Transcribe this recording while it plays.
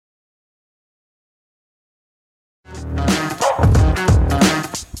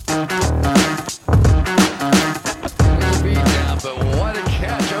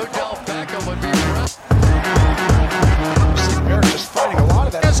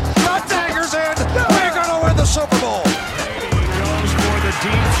Deep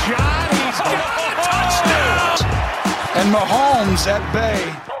shot. He's got a touchdown. And Mahomes at bay.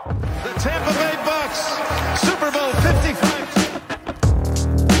 The Tampa Bay Bucks, Super Bowl 55.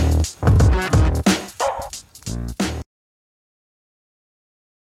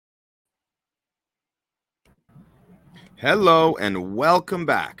 Hello and welcome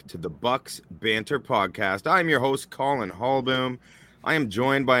back to the Bucks Banter Podcast. I'm your host, Colin Hallboom. I am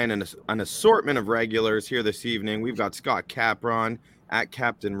joined by an assortment of regulars here this evening. We've got Scott Capron at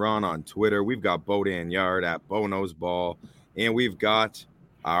Captain Ron on Twitter. We've got Bodan Yard at Bono's Ball. And we've got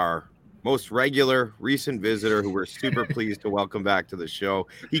our most regular recent visitor who we're super pleased to welcome back to the show.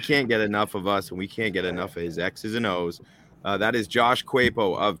 He can't get enough of us, and we can't get enough of his X's and O's. That is Josh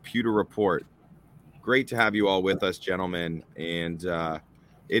Quapo of Pewter Report. Great to have you all with us, gentlemen. And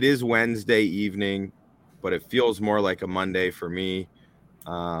it is Wednesday evening, but it feels more like a Monday for me.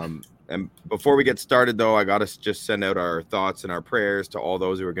 And before we get started, though, I got to just send out our thoughts and our prayers to all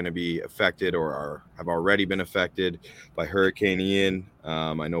those who are going to be affected or have already been affected by Hurricane Ian.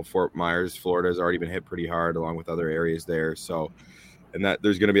 I know Fort Myers, Florida, has already been hit pretty hard, along with other areas there. So, and that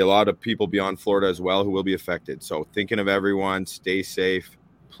there's going to be a lot of people beyond Florida as well who will be affected. So, thinking of everyone, stay safe,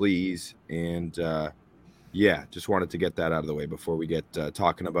 please. And just wanted to get that out of the way before we get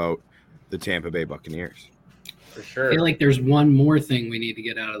talking about the Tampa Bay Buccaneers. For sure. I feel like there's one more thing we need to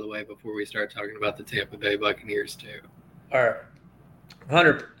get out of the way before we start talking about the Tampa Bay Buccaneers too. Our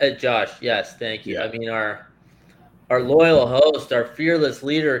 100, Josh. Yes, thank you. Yeah. I mean, our loyal host, our fearless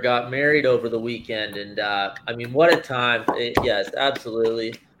leader, got married over the weekend, and I mean, what a time! Yes,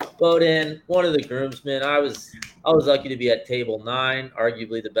 absolutely. Bodan, one of the groomsmen. I was lucky to be at table 9,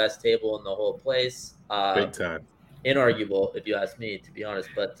 arguably the best table in the whole place. Big time. Inarguable, if you ask me, to be honest.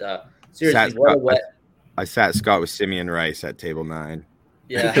 But seriously, what a wet. I sat Scott with Simeon Rice at table 9.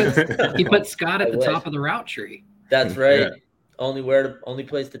 Yeah, He put Scott at the top of the route tree. That's right. Yeah. Only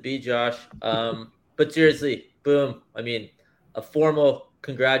place to be, Josh. But seriously, boom. I mean, a formal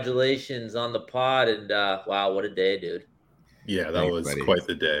congratulations on the pod, and wow, what a day, dude. Yeah, that Thanks, was buddy. quite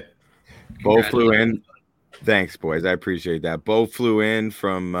the day. Bo flew in. Thanks, boys. I appreciate that. Bo flew in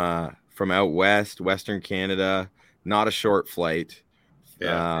from out west, Western Canada. Not a short flight.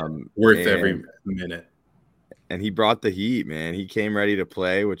 Yeah, worth every minute. And he brought the heat, man. He came ready to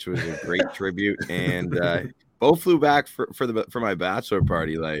play, which was a great tribute. And Bo flew back for my bachelor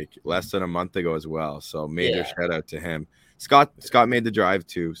party like less than a month ago as well. So major shout out to him. Scott made the drive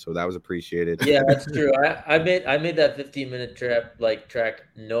too, so that was appreciated. Yeah, that's true. I made that 15-minute trek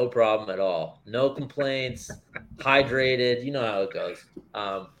no problem at all. No complaints. Hydrated. You know how it goes.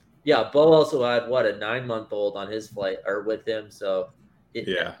 Bo also had a 9-month-old on his flight or with him, so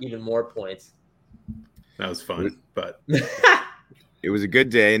even more points. That was fun, but it was a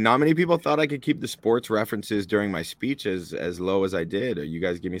good day. Not many people thought I could keep the sports references during my speech as low as I did. You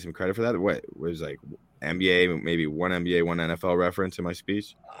guys give me some credit for that. What was like NBA, maybe one NBA, one NFL reference in my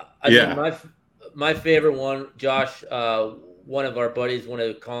speech? I mean, my favorite one, Josh, one of our buddies, one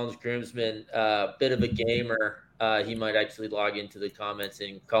of Colin's groomsmen, bit of a gamer. He might actually log into the comments,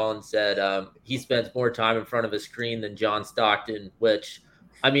 and Colin said he spends more time in front of a screen than John Stockton, which,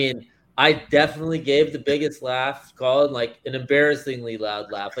 I mean, I definitely gave the biggest laugh, Colin, like an embarrassingly loud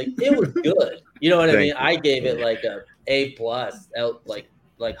laugh. Like it was good. You know what I mean? I gave it like a A+,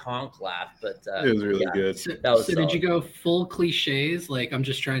 like honk laugh, but it was really good. So solid. Did you go full cliches? Like I'm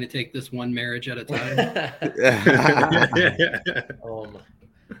just trying to take this one marriage at a time.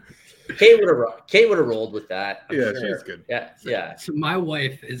 Kate would have rolled with that. I'm yeah, sure. she's good. Yeah. So my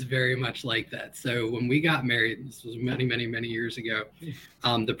wife is very much like that. So when we got married, this was many, many, many years ago,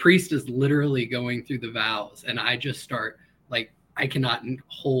 the priest is literally going through the vows, and I just start like I cannot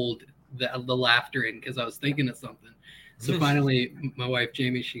hold the laughter in because I was thinking of something. So finally, my wife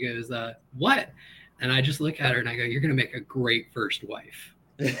Jamie, she goes, "What?" And I just look at her and I go, "You're gonna make a great first wife."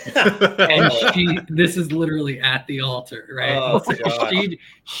 And this is literally at the altar, right? Oh, so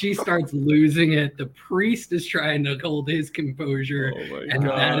she starts losing it. The priest is trying to hold his composure, and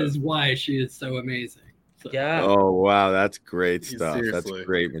that is why she is so amazing. So, yeah. Oh wow, that's great stuff. Seriously. That's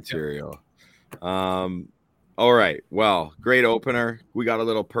great material. All right. Well, great opener. We got a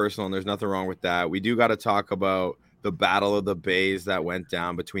little personal, and there's nothing wrong with that. We do got to talk about the battle of the bays that went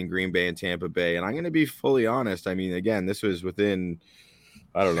down between Green Bay and Tampa Bay. And I'm going to be fully honest. I mean, again, this was within,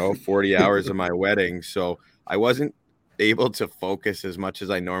 40 hours of my wedding. So I wasn't able to focus as much as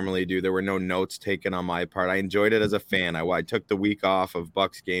I normally do. There were no notes taken on my part. I enjoyed it as a fan. I took the week off of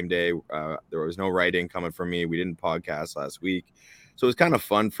Bucks game day. There was no writing coming from me. We didn't podcast last week. So it was kind of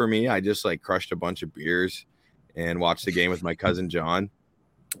fun for me. I just crushed a bunch of beers and watched the game with my cousin John.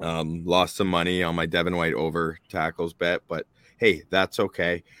 Lost some money on my Devin White over tackles bet, but hey, that's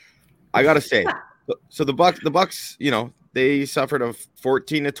okay. I gotta say, so the Bucks, you know, they suffered a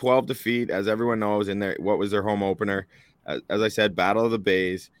 14-12 defeat, as everyone knows, in what was their home opener. As I said, Battle of the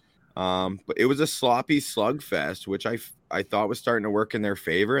Bays. But it was a sloppy slugfest, which I thought was starting to work in their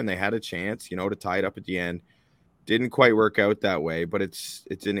favor, and they had a chance, you know, to tie it up at the end. Didn't quite work out that way, but it's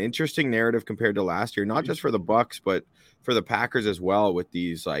an interesting narrative compared to last year, not just for the Bucks, but for the Packers as well, with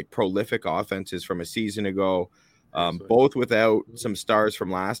these like prolific offenses from a season ago, both without some stars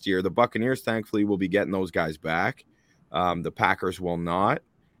from last year. The Buccaneers, thankfully, will be getting those guys back. The Packers will not.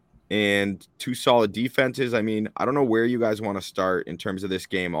 And two solid defenses. I mean, I don't know where you guys want to start in terms of this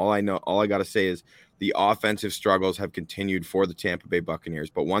game. All I got to say is the offensive struggles have continued for the Tampa Bay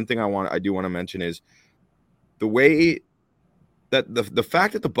Buccaneers. But one thing I do want to mention is the way that the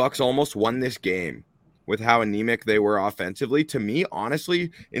fact that the Bucs almost won this game with how anemic they were offensively, to me, honestly,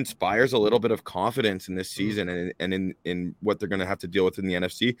 inspires a little bit of confidence in this season and in what they're going to have to deal with in the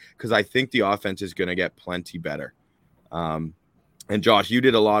NFC, because I think the offense is going to get plenty better. And Josh, you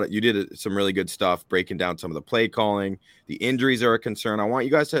did some really good stuff breaking down some of the play calling. The injuries are a concern. I want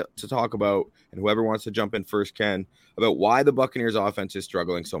you guys to talk about, and whoever wants to jump in first can, about why the Buccaneers offense is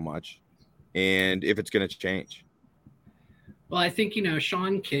struggling so much and if it's going to change. Well, I think, you know,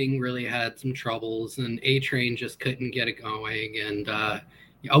 Sean King really had some troubles, and A-Train just couldn't get it going. And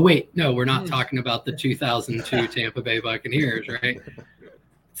oh, wait, no, we're not talking about the 2002 Tampa Bay Buccaneers, right?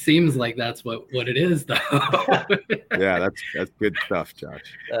 Seems like that's what it is, though. Yeah, that's good stuff, Josh.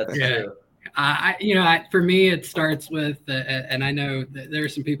 That's true. For me, it starts with, and I know that there are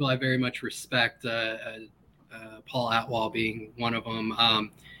some people I very much respect, Paul Atwell being one of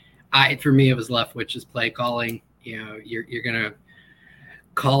them. For me, it was Leftwich's play calling. You know, you're gonna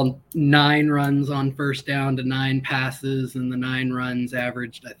call 9 runs on first down to 9 passes, and the 9 runs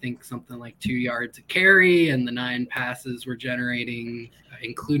averaged, I think, something like 2 yards a carry, and the 9 passes were generating,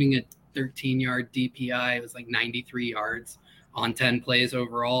 including a 13-yard DPI, it was like 93 yards on 10 plays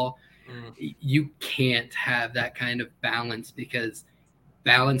overall. You can't have that kind of balance, because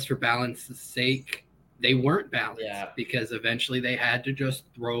balance for balance's sake, they weren't balanced because eventually they had to just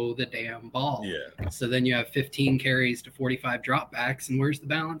throw the damn ball. Yeah. So then you have 15 carries to 45 dropbacks, and where's the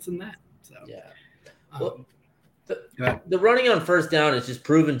balance in that? So well, the running on first down is just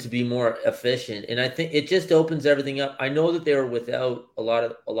proven to be more efficient, and I think it just opens everything up. I know that they were without a lot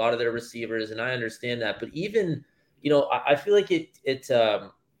of their receivers, and I understand that, but even, you know, I feel like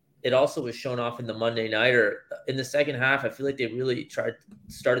it also was shown off in the Monday Nighter. In the second half, I feel like they really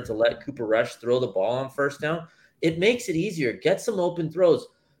started to let Cooper Rush throw the ball on first down. It makes it easier. Get some open throws.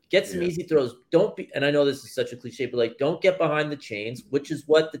 Get some easy throws. And I know this is such a cliche, but like, don't get behind the chains, which is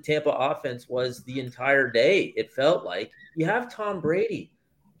what the Tampa offense was the entire day. It felt like you have Tom Brady.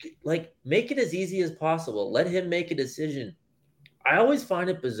 Like, make it as easy as possible. Let him make a decision. I always find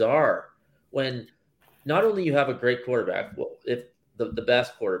it bizarre when not only you have a great quarterback, well, if the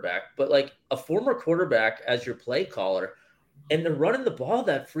best quarterback, but like a former quarterback as your play caller, and they're running the ball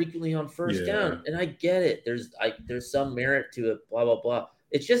that frequently on first down. And I get it. There's some merit to it, blah, blah, blah.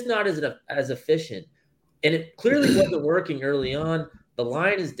 It's just not as efficient. And it clearly wasn't working early on. The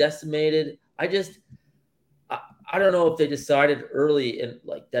line is decimated. I don't know if they decided early and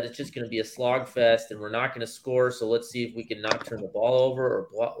like that it's just going to be a slog fest and we're not going to score. So let's see if we can not turn the ball over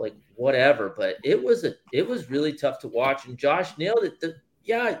or like whatever. But it was really tough to watch. And Josh nailed it.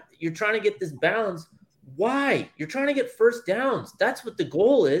 You're trying to get this balance. Why? You're trying to get first downs. That's what the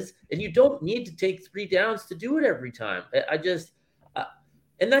goal is. And you don't need to take 3 downs to do it every time.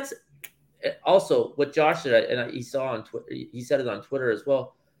 And that's also what Josh said. And he saw on Twitter. He said it on Twitter as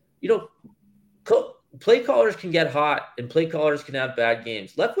well. You know, play callers can get hot and play callers can have bad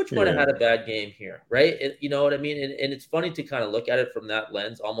games. Leftwich might have had a bad game here, right? You know what I mean? And it's funny to kind of look at it from that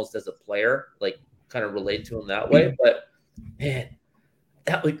lens, almost as a player, like kind of relate to him that way. But man,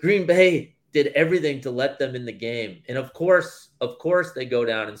 Green Bay did everything to let them in the game. And of course they go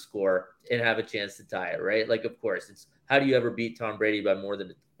down and score and have a chance to tie it, right? Like, of course, it's how do you ever beat Tom Brady by more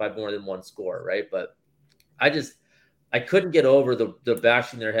than one score, right? But I couldn't get over the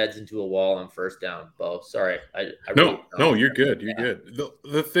bashing their heads into a wall on first down, Bo. Sorry. No, you're good. You're good.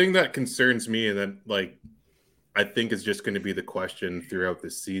 The thing that concerns me, and then like I think is just going to be the question throughout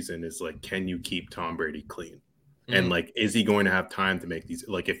this season, is like, can you keep Tom Brady clean? And like, is he going to have time to make these?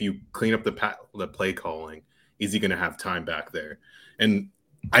 Like, if you clean up the play calling, is he going to have time back there? And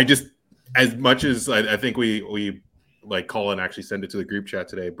I just, as much as I think we like Colin actually sent it to the group chat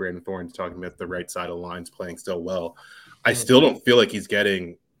today, Brandon Thorne's talking about the right side of the lines playing still well. I still don't feel like he's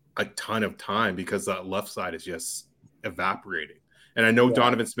getting a ton of time because that left side is just evaporating. And I know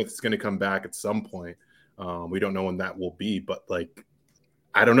Donovan Smith is going to come back at some point. We don't know when that will be, but like,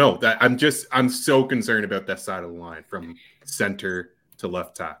 I don't know. That I'm so concerned about that side of the line from center to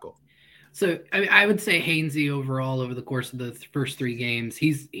left tackle. So I would say Hainsey overall over the course of the first 3 games,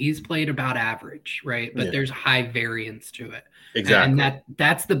 he's played about average, right? But there's high variance to it. Exactly. And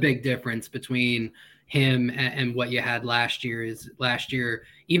that's the big difference between him and what you had last year. Is last year,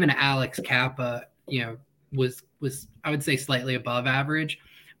 even Alex Kappa, was I would say slightly above average,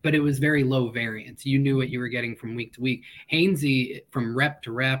 but it was very low variance. You knew what you were getting from week to week. Hainsey, from rep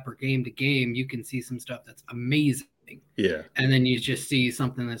to rep or game to game, you can see some stuff that's amazing. Yeah. And then you just see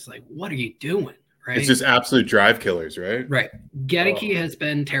something that's like, what are you doing? Right. It's just absolute drive killers, right? Right. Gedeke has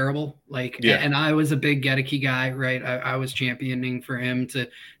been terrible. And I was a big Gedeke guy, right? I was championing for him to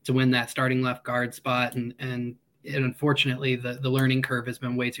win that starting left guard spot. And unfortunately, the learning curve has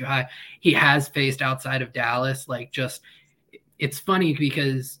been way too high. He has faced outside of Dallas, it's funny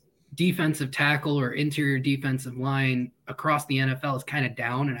because defensive tackle or interior defensive line across the NFL is kind of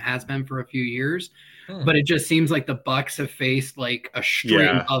down, and it has been for a few years. But it just seems like the Bucs have faced like a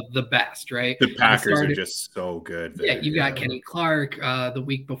string of the best, right? The Packers are just so good. There. You got Kenny Clark the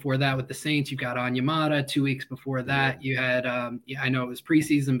week before that with the Saints. You got Onyemata 2 weeks before that. You had, I know it was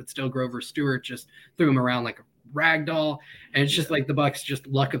preseason, but still Grover Stewart just threw him around like a rag doll. And it's just like the Bucs, just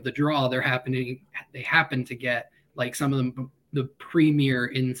luck of the draw. They happen to get like some of them, the premier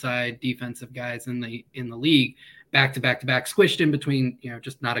inside defensive guys in the league, back to back, squished in between,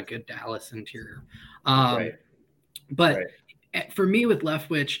 just not a good Dallas interior. But for me with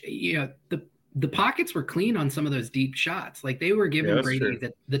Leftwich, the pockets were clean on some of those deep shots. Like they were giving Brady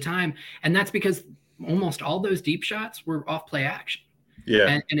the time. And that's because almost all those deep shots were off play action.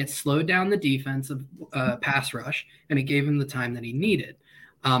 Yeah. And it slowed down the defensive pass rush, and it gave him the time that he needed.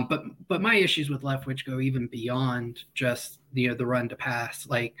 But my issues with Leftwich go even beyond just the run to pass.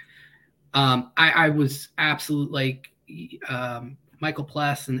 Like I was absolute Michael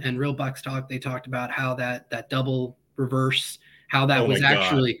Pless and Real Bucks Talk. They talked about how that double reverse, how that was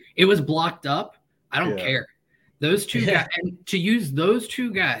actually it was blocked up. I don't care. Those two guys, and to use those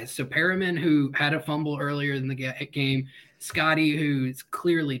 2 guys. So Perriman, who had a fumble earlier in the game, Scotty, who's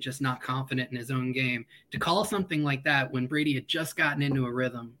clearly just not confident in his own game, to call something like that when Brady had just gotten into a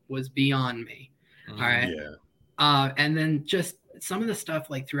rhythm was beyond me. All right. Yeah. And then just some of the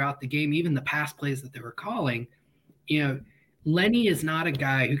stuff like throughout the game, even the pass plays that they were calling, Lenny is not a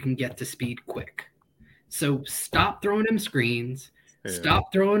guy who can get to speed quick. So stop throwing him screens. Yeah.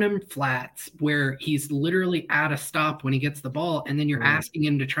 Stop throwing him flats where he's literally at a stop when he gets the ball, and then you're asking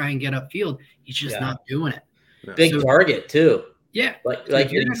him to try and get upfield. He's just not doing it. No. Big target too. Yeah, like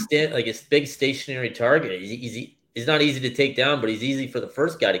a big stationary target. He's not easy to take down, but he's easy for the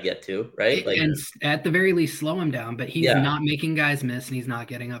first guy to get to, right? And at the very least, slow him down. But he's not making guys miss, and he's not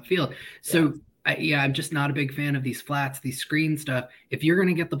getting upfield. So I'm just not a big fan of these flats, these screen stuff. If you're going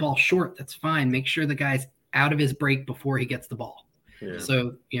to get the ball short, that's fine. Make sure the guy's out of his break before he gets the ball. Yeah.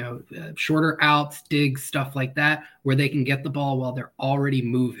 So, shorter outs, digs, stuff like that, where they can get the ball while they're already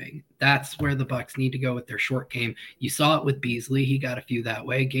moving. That's where the Bucs need to go with their short game. You saw it with Beasley. He got a few that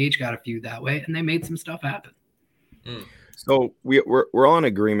way. Gage got a few that way, and they made some stuff happen. So we're all in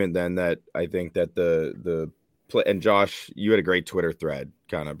agreement then that I think that the play, and Josh, you had a great Twitter thread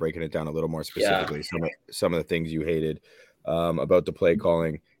kind of breaking it down a little more specifically, some of the things you hated about the play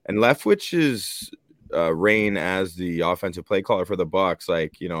calling. And Leftwich's reign as the offensive play caller for the Bucs,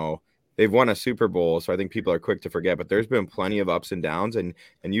 they've won a Super Bowl, so I think people are quick to forget, but there's been plenty of ups and downs, and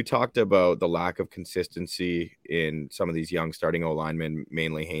you talked about the lack of consistency in some of these young starting O-linemen,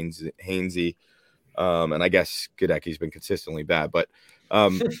 mainly Hainsey, and I guess Gedeke's been consistently bad, but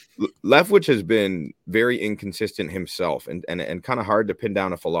Leftwich has been very inconsistent himself and kind of hard to pin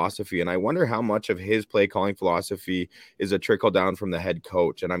down a philosophy, and I wonder how much of his play calling philosophy is a trickle down from the head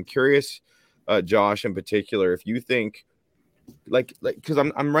coach. And I'm curious, Josh, in particular, if you think because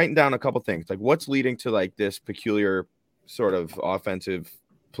I'm writing down a couple things, like what's leading to this peculiar sort of offensive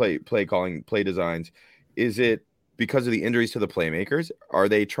play calling, play designs. Is it because of the injuries to the playmakers? Are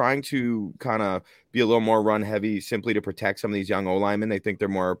they trying to kind of be a little more run heavy simply to protect some of these young O-linemen? They think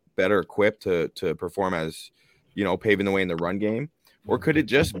they're better equipped to perform as, paving the way in the run game? Or could it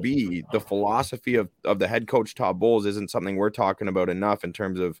just be the philosophy of the head coach, Todd Bowles, isn't something we're talking about enough in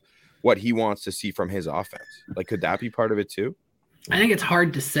terms of what he wants to see from his offense? Could that be part of it too? I think it's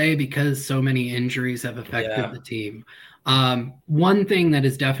hard to say because so many injuries have affected the team. One thing that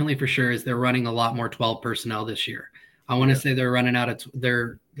is definitely for sure is they're running a lot more 12 personnel this year. I want to say they're running out of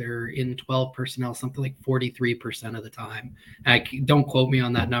they're in 12 personnel something like 43% of the time. Don't quote me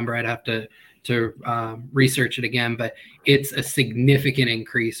on that number. I'd have to research it again, but it's a significant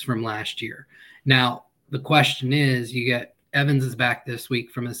increase from last year. Now, the question is, you get Evans is back this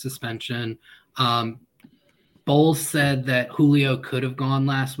week from his suspension. Bowles said that Julio could have gone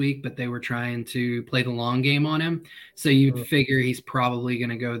last week, but they were trying to play the long game on him. So you'd figure he's probably going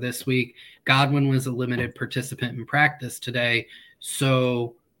to go this week. Godwin was a limited participant in practice today.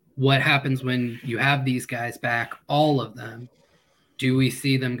 So what happens when you have these guys back, all of them? Do we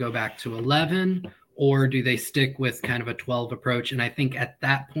see them go back to 11, or do they stick with kind of a 12 approach? And I think at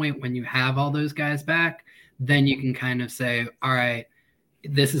that point, when you have all those guys back, then you can kind of say, all right,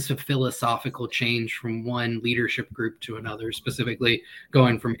 this is a philosophical change from one leadership group to another, specifically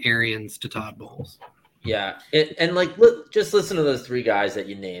going from Arians to Todd Bowles. Yeah. And like, just listen to those three guys that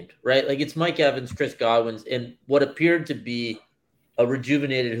you named, right? Like, it's Mike Evans, Chris Godwin, and what appeared to be a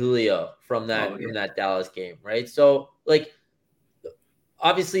rejuvenated Julio from that Dallas game, right? So, like,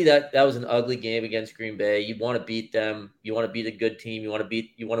 obviously that was an ugly game against Green Bay. You want to beat them. You want to beat a good team. You want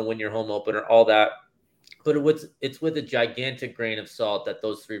to win your home opener, all that. But it's with a gigantic grain of salt that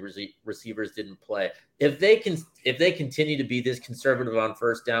those three receivers didn't play. If they continue to be this conservative on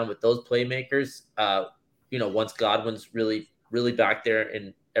first down with those playmakers, once Godwin's really, really back there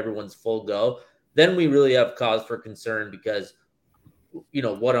and everyone's full go, then we really have cause for concern because,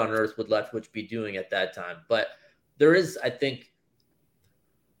 what on earth would Leftwich be doing at that time? But there is, I think,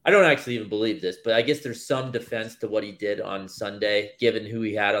 I don't actually even believe this, but I guess there's some defense to what he did on Sunday, given who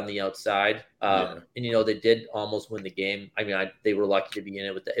he had on the outside. And, they did almost win the game. I mean, they were lucky to be in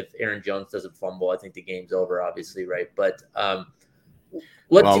it if Aaron Jones doesn't fumble, I think the game's over, obviously, right? But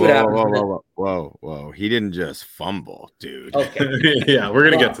let's see what happens. Whoa. He didn't just fumble, dude. Okay. Yeah, we're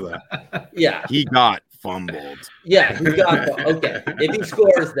going to get to that. Yeah. He got fumbled. Yeah, he got okay. If he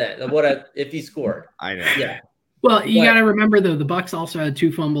scores then, if he scored. I know. Yeah. Well, you got to remember, though, the Bucs also had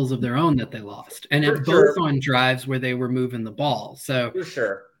 2 fumbles of their own that they lost, and it's both on drives where they were moving the ball. So, for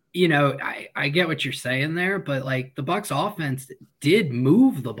sure, I get what you're saying there, but like the Bucs offense did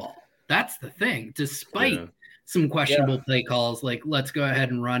move the ball. That's the thing, despite some questionable play calls. Like, let's go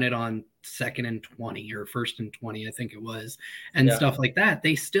ahead and run it on 2nd and 20 or 1st and 20, I think it was, and stuff like that.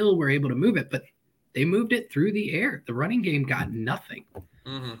 They still were able to move it, but they moved it through the air. The running game got nothing.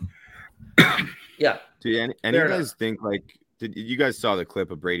 Mm-hmm. Yeah. Do you guys think, like, you guys saw the clip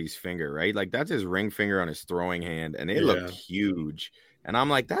of Brady's finger, right? Like, that's his ring finger on his throwing hand, and it looked huge. And I'm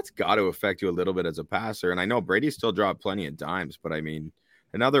like, that's got to affect you a little bit as a passer. And I know Brady still dropped plenty of dimes, but I mean,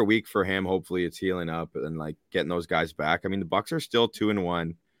 another week for him. Hopefully, it's healing up and like getting those guys back. I mean, the Bucs are still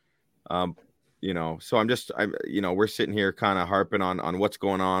 2-1. So we're sitting here kind of harping on what's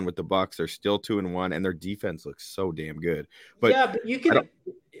going on with the Bucs. They're still 2-1, and their defense looks so damn good. But you can.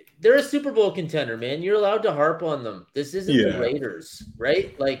 They're a Super Bowl contender, man. You're allowed to harp on them. This isn't the Raiders,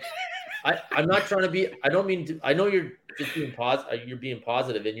 right? Like, I'm not trying to be. I don't mean to. I know you're just being positive. You're being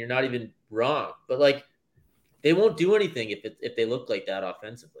positive, and you're not even wrong. But like, they won't do anything if they look like that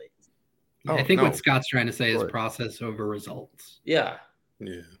offensively. I think what Scott's trying to say is process over results. Yeah.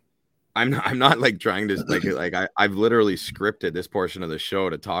 Yeah. I'm not like trying to I've literally scripted this portion of the show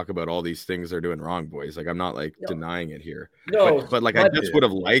to talk about all these things they're doing wrong, boys. Like, I'm not denying it here. No, but like, I just would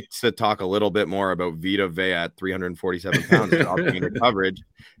have liked to talk a little bit more about Vita Vea at 347 pounds dropping into coverage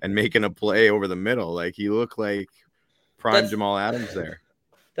and making a play over the middle. Like, he looked like prime Jamal Adams there.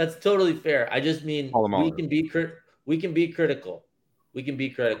 That's totally fair. I just mean we can be critical. We can be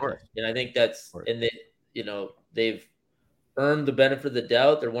critical, and I think that's they've earned the benefit of the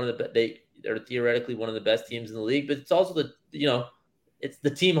doubt. They're theoretically one of the best teams in the league, but it's also it's the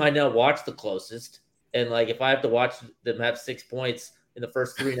team I now watch the closest. And like, if I have to watch them have 6 points in the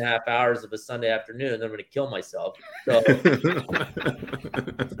first 3.5 hours of a Sunday afternoon, then I'm going to kill myself. So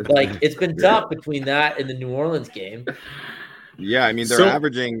like, it's been tough between that and the New Orleans game. Yeah, I mean, they're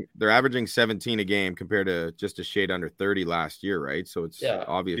averaging 17 a game compared to just a shade under 30 last year, right? So it's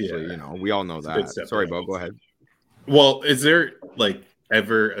obviously, we all know that. Sorry, Bo, go ahead. Well, is there like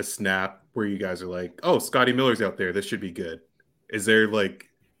ever a snap where you guys are like, oh, Scotty Miller's out there, this should be good? Is there like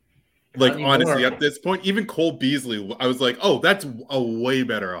honestly at this point, even Cole Beasley, I was like, oh, that's a way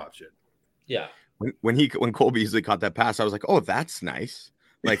better option. Yeah. When Cole Beasley caught that pass, I was like, oh, that's nice.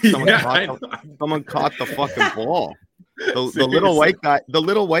 Like, someone caught the fucking ball. The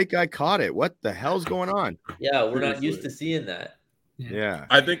little white guy caught it. What the hell's going on? Yeah, we're not used to seeing that. Yeah.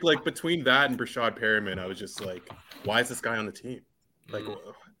 I think like between that and Brashad Perriman, I was just like, why is this guy on the team? Like,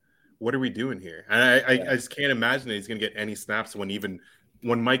 what are we doing here? And I just can't imagine that he's going to get any snaps when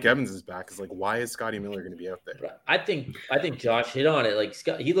Mike Evans is back. It's like, why is Scotty Miller going to be out there? I think Josh hit on it. Like,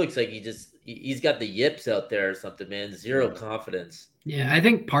 Scott, he looks like he's got the yips out there or something, man. Zero confidence. Yeah, I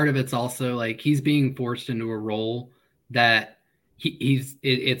think part of it's also like he's being forced into a role that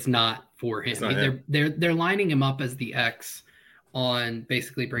it's not for him. It's not him. They're lining him up as the X on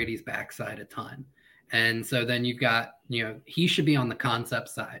basically Brady's backside a ton. And so then you've got, he should be on the concept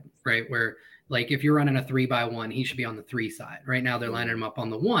side, right? Where like if you're running a 3x1, he should be on the 3 side. Right now they're lining him up on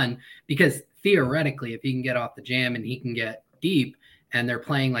the 1 because theoretically, if he can get off the jam and he can get deep and they're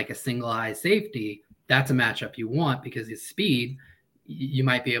playing like a single high safety, that's a matchup you want because his speed, you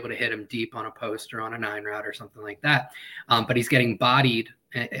might be able to hit him deep on a post or on a 9 route or something like that. But he's getting bodied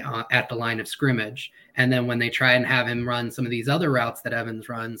at the line of scrimmage. And then when they try and have him run some of these other routes that Evans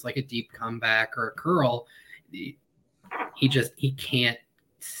runs, like a deep comeback or a curl, he can't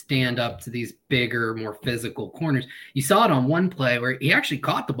stand up to these bigger, more physical corners. You saw it on one play where he actually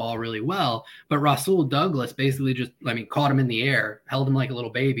caught the ball really well, but Rasul Douglas basically caught him in the air, held him like a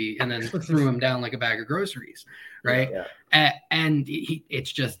little baby, and then threw him down like a bag of groceries, right? Yeah. And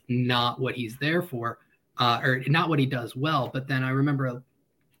it's just not what he's there for, or not what he does well. But then I remember a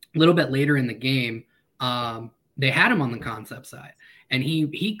little bit later in the game, they had him on the concept side, and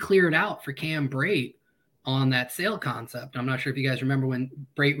he cleared out for Cam Brate on that sail concept. I'm not sure if you guys remember when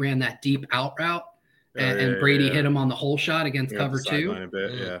Brate ran that deep out route and Brady hit him on the hole shot against cover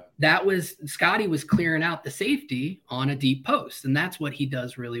 2. That was Scotty was clearing out the safety on a deep post, and that's what he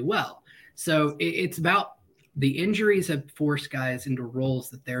does really well. So it's about the injuries have forced guys into roles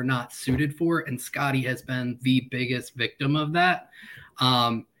that they're not suited for, and Scotty has been the biggest victim of that.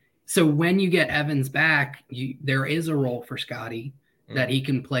 So when you get Evans back, there is a role for Scotty that he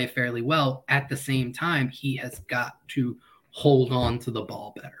can play fairly well. At the same time, he has got to hold on to the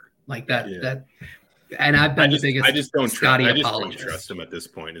ball better. Like that. And I've been the biggest Scotty apologist. I just don't trust him at this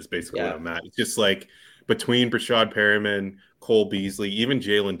point is basically what I'm at. It's just like between Brashad Perriman, Cole Beasley, even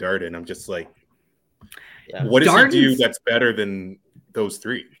Jalen Darden, I'm just like, what does he do that's better than those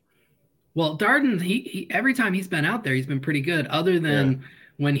 3? Well, Darden, he every time he's been out there, he's been pretty good, other than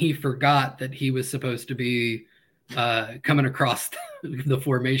when he forgot that he was supposed to be coming across the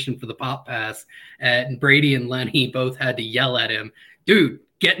formation for the pop pass, and Brady and Lenny both had to yell at him, dude,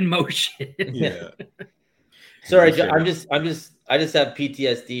 get in motion. Sorry, I just have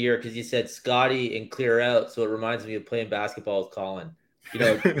PTSD here because you said Scotty and clear out, so it reminds me of playing basketball with Colin.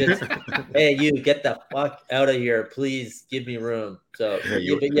 Hey, you get the fuck out of here, please give me room. So probably.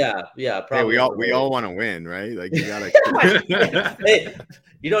 Hey, we all want to win, right? Like you gotta. Hey,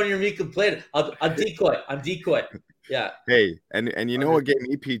 you don't hear me complain. I'm decoy. Yeah. Hey, and you know what gave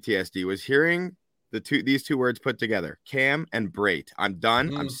me PTSD was hearing these two words put together, Cam and Brate. I'm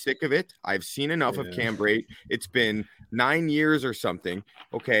done. I'm sick of it. I've seen enough of Cam Brate. It's been 9 years or something.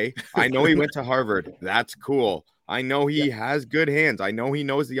 Okay, I know he went to Harvard. That's cool. I know he has good hands. I know he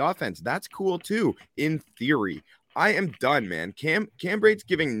knows the offense. That's cool too, in theory. I am done, man. Cam Brate's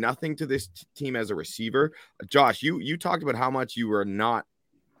giving nothing to this team as a receiver. Josh, you talked about how much you were not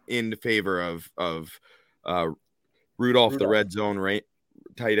in favor of Rudolph, the red zone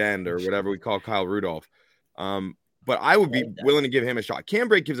tight end, or whatever we call Kyle Rudolph. But I would be willing to give him a shot. Cam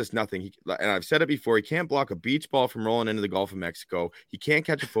Brate gives us nothing. And I've said it before. He can't block a beach ball from rolling into the Gulf of Mexico. He can't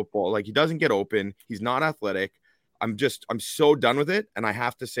catch a football. Like, he doesn't get open. He's not athletic. I'm so done with it. And I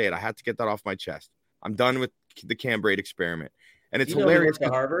have to say it. I had to get that off my chest. I'm done with the Cam Brate experiment. And it's hilarious. He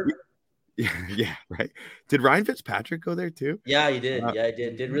went to Harvard? Yeah, right. Did Ryan Fitzpatrick go there too? Yeah, he did. He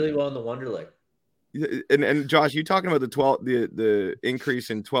did. Did really well in the Wonderlic. And Josh, you talking about the increase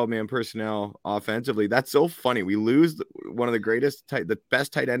in 12-man personnel offensively? That's so funny. We lose one of the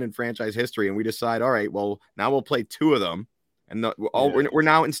best tight end in franchise history, and we decide, all right, well, now we'll play 2 of them, and we're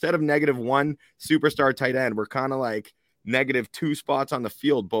now, instead of -1 superstar tight end, we're kind of like -2 spots on the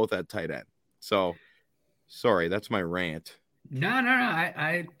field, both at tight end. So, sorry, that's my rant. No.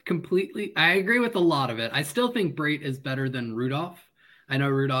 I agree with a lot of it. I still think Brate is better than Rudolph. I know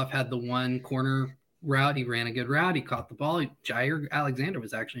Rudolph had the one corner route. He ran a good route. He caught the ball. Jair Alexander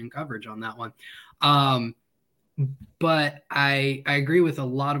was actually in coverage on that one. But I agree with a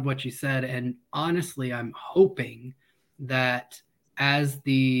lot of what you said. And honestly, I'm hoping that as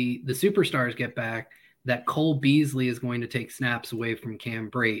the superstars get back, that Cole Beasley is going to take snaps away from Cam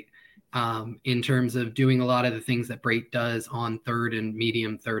Brate in terms of doing a lot of the things that Brate does on third and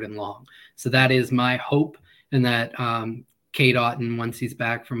medium, third and long. So that is my hope, and that Cade Otton, once he's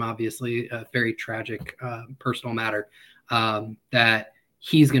back from obviously a very tragic personal matter, that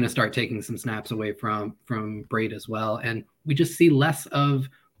he's going to start taking some snaps away from Brate as well. And we just see less of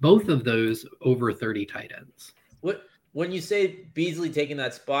both of those over 30 tight ends. When you say Beasley taking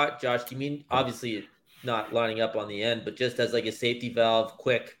that spot, Josh, do you mean obviously not lining up on the end, but just as like a safety valve,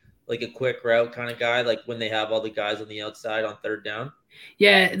 like a quick route kind of guy, like when they have all the guys on the outside on third down?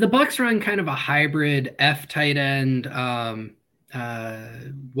 Yeah, the Bucs run kind of a hybrid F tight end,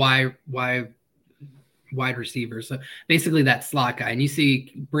 wide receiver. So basically that slot guy. And you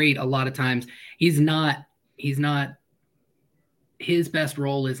see Brate a lot of times. He's not his best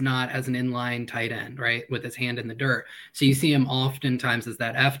role is not as an inline tight end, right, with his hand in the dirt. So you see him oftentimes as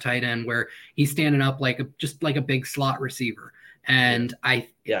that F tight end where he's standing up just like a big slot receiver. And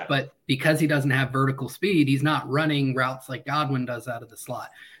but because he doesn't have vertical speed, he's not running routes like Godwin does out of the slot.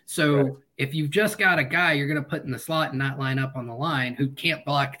 So if you've just got a guy you're going to put in the slot and not line up on the line who can't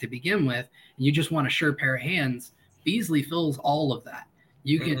block to begin with, and you just want a sure pair of hands, Beasley fills all of that.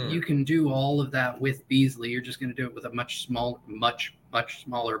 You can do all of that with Beasley. You're just going to do it with a much smaller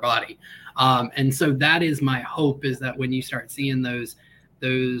body. And so that is my hope, is that when you start seeing those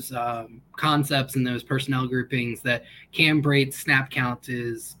concepts and those personnel groupings, that Cam Brate's snap count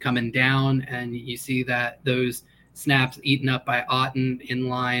is coming down, and you see that those snaps eaten up by Otton in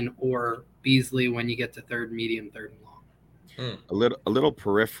line or Beasley when you get to third, medium, third, and long. A little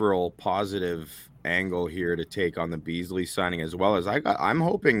peripheral positive angle here to take on the Beasley signing, as well as I'm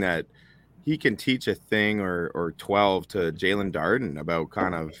hoping that he can teach a thing or 12 to Jalen Darden about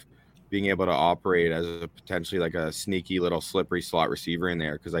kind of being able to operate as a potentially like a sneaky little slippery slot receiver in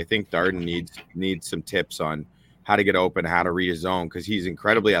there, because I think Darden needs some tips on how to get open, how to read his zone, because he's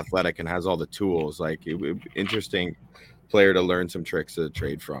incredibly athletic and has all the tools. Like, it would be interesting player to learn some tricks to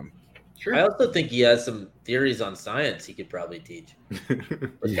trade from. Sure. I also think he has some theories on science he could probably teach.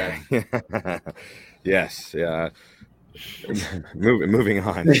 Yes. Yeah. Moving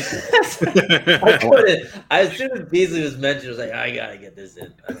on. As soon as Beasley was mentioned, I was like, I gotta get this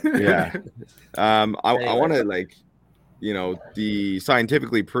in. Yeah. I want to, like, the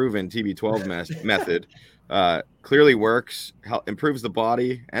scientifically proven TB12 method clearly works, improves the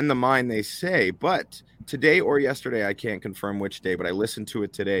body and the mind, they say. But today or yesterday, I can't confirm which day, but I listened to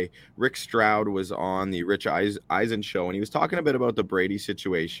it today. Rick Stroud was on the Rich Eisen show, and he was talking a bit about the Brady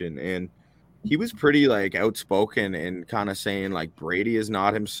situation, and he was pretty like outspoken and kind of saying like Brady is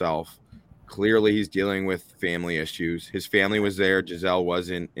not himself. Clearly, he's dealing with family issues. His family was there. Giselle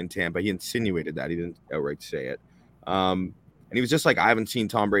wasn't in Tampa. He insinuated that. He didn't outright say it. And he was just like, I haven't seen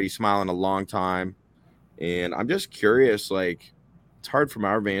Tom Brady smile in a long time. And I'm just curious, like, it's hard from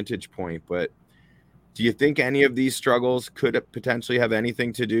our vantage point, but do you think any of these struggles could potentially have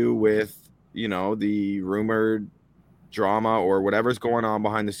anything to do with, the rumored drama or whatever's going on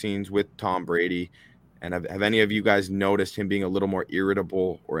behind the scenes with Tom Brady? And have any of you guys noticed him being a little more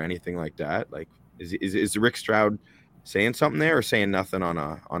irritable or anything like that? Like, is Rick Stroud saying something there or saying nothing on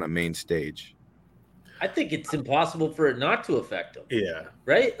a main stage? I think it's impossible for it not to affect him. Yeah.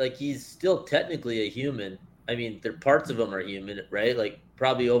 Right? Like, he's still technically a human. I mean, parts of him are human, right? Like,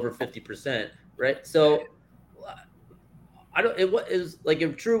 probably over 50%, right? So it was like,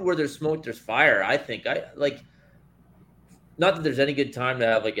 if true where there's smoke, there's fire. I think not that there's any good time to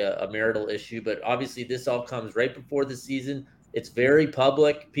have like a marital issue, but obviously this all comes right before the season. It's very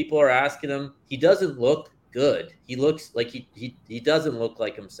public. People are asking him. He doesn't look good. He looks like he doesn't look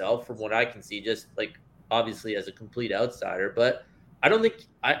like himself from what I can see, just like obviously as a complete outsider. But I don't think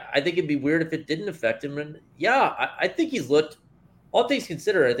I think it'd be weird if it didn't affect him. And yeah, I think he's looked, all things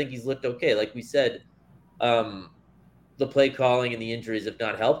considered, I think he's looked okay. Like we said, the play calling and the injuries have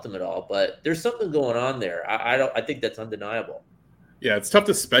not helped him at all, but there's something going on there. I think that's undeniable. Yeah, it's tough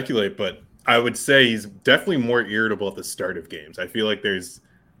to speculate, but I would say he's definitely more irritable at the start of games. I feel like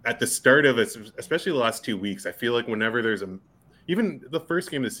at the start of it, especially the last 2 weeks, I feel like whenever there's even the first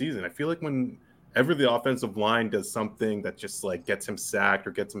game of the season, I feel like whenever the offensive line does something that just like gets him sacked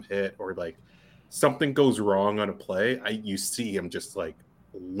or gets him hit, or like something goes wrong on a play, you see him just like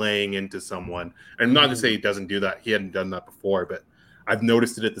laying into someone. And not to say he doesn't do that. He hadn't done that before, but I've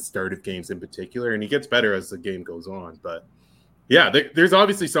noticed it at the start of games in particular, and he gets better as the game goes on. But yeah, there's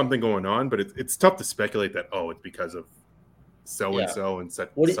obviously something going on, but it's tough to speculate that, it's because of so-and-so and such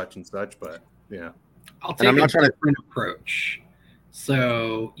and such. But yeah. I'll take a different approach.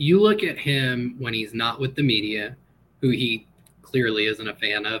 So you look at him when he's not with the media, who he clearly isn't a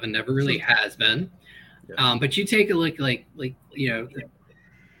fan of and never really has been. Yeah. But you take a look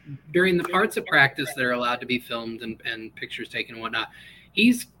during the parts of practice that are allowed to be filmed and pictures taken and whatnot,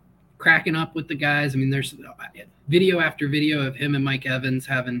 he's cracking up with the guys. I mean, there's video after video of him and Mike Evans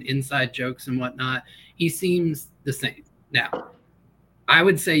having inside jokes and whatnot. He seems the same. Now, I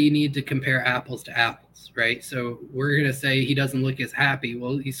would say you need to compare apples to apples, right? So we're going to say he doesn't look as happy.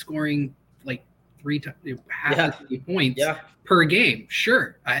 Well, he's scoring like half as many points per game.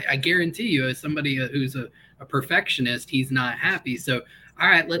 Sure. I guarantee you, as somebody who's a perfectionist, he's not happy. So, all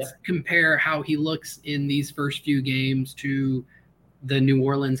right, let's compare how he looks in these first few games to the New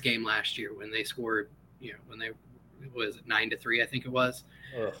Orleans game last year when they scored, when they was it 9-3? I think it was.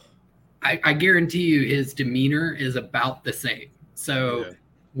 Ugh. I guarantee you his demeanor is about the same. So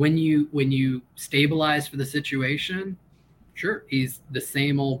when you stabilize for the situation, sure, he's the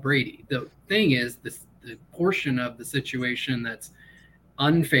same old Brady. The thing is, the portion of the situation that's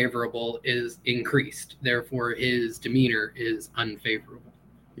unfavorable is increased. Therefore, his demeanor is unfavorable.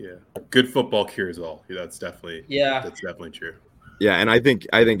 Yeah, good football cures all. That's definitely true. Yeah, and I think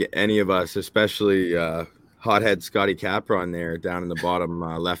any of us, especially hothead Scotty Capron there down in the bottom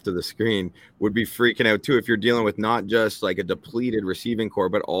left of the screen, would be freaking out too if you're dealing with not just like a depleted receiving core,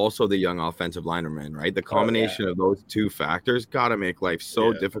 but also the young offensive lineman, right? The combination of those two factors got to make life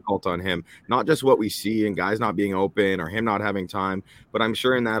so difficult on him. Not just what we see and guys not being open or him not having time, but I'm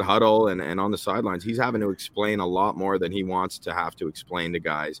sure in that huddle and on the sidelines, he's having to explain a lot more than he wants to have to explain to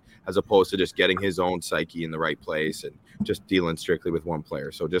guys, as opposed to just getting his own psyche in the right place and just dealing strictly with one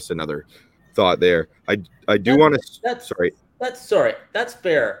player. So just another thought there. I do want to. That's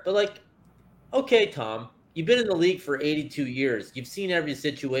fair. But like, okay, Tom, you've been in the league for 82 years. You've seen every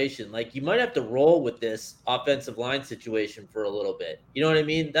situation. Like, you might have to roll with this offensive line situation for a little bit. You know what I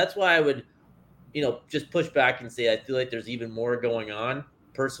mean? That's why I would, just push back and say I feel like there's even more going on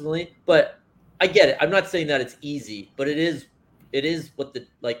personally. But I get it. I'm not saying that it's easy, but it is what the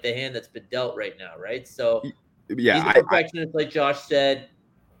hand that's been dealt right now, right? So yeah, he's a perfectionist, like Josh said.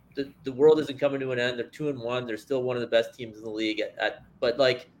 The world isn't coming to an end. They're 2-1. They're still one of the best teams in the league. But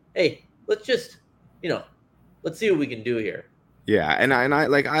like, hey, let's just, let's see what we can do here. Yeah, and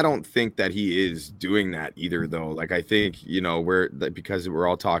I don't think that he is doing that either, though. Like, I think because we're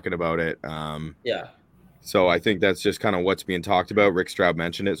all talking about it. So I think that's just kind of what's being talked about. Rick Stroud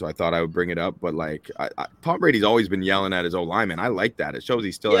mentioned it, so I thought I would bring it up. But like, Tom Brady's always been yelling at his old lineman. I like that. It shows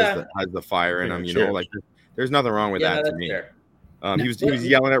he still has the fire in him. Like, there's nothing wrong with that to me. Fair. He was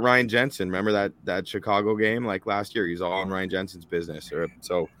yelling at Ryan Jensen. Remember that Chicago game like last year? He's all on Ryan Jensen's business. Or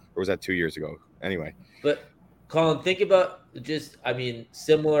was that 2 years ago? Anyway. But Colin, think about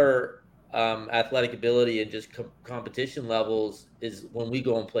similar athletic ability and just competition levels is when we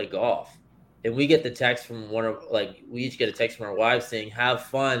go and play golf, and we get the text from we each get a text from our wives saying, "Have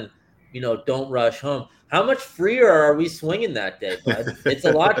fun, don't rush home." How much freer are we swinging that day, bud? It's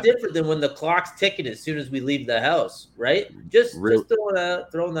a lot different than when the clock's ticking as soon as we leave the house, right? Just throwing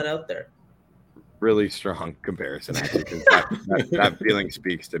that out there. Really strong comparison, actually, because that feeling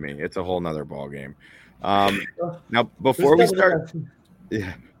speaks to me. It's a whole nother ball game. Now, before we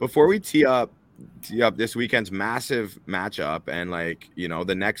tee up this weekend's massive matchup and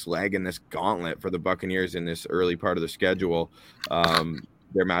the next leg in this gauntlet for the Buccaneers in this early part of the schedule,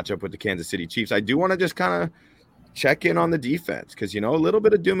 their matchup with the Kansas City Chiefs, I do want to just kind of check in on the defense because, a little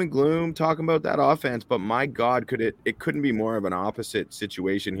bit of doom and gloom talking about that offense, but my God, it couldn't be more of an opposite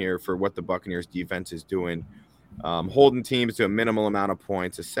situation here for what the Buccaneers defense is doing, holding teams to a minimal amount of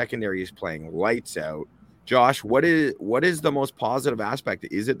points. The secondary is playing lights out. Josh, what is the most positive aspect?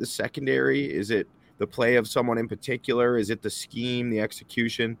 Is it the secondary? Is it the play of someone in particular? Is it the scheme, the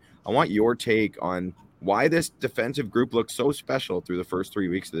execution? I want your take on why this defensive group looks so special through the first 3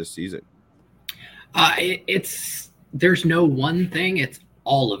 weeks of this season. There's no one thing. It's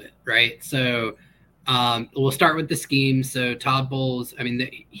all of it, right? So we'll start with the scheme. So Todd Bowles,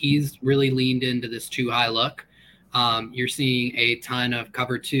 he's really leaned into this too high look. You're seeing a ton of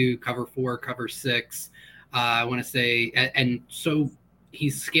cover 2, cover 4, cover 6. I want to say, and so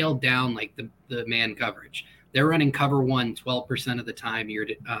he's scaled down like the man coverage. They're running cover 1 12% of the time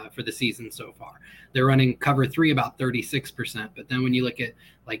for the season so far. They're running cover 3 about 36%. But then when you look at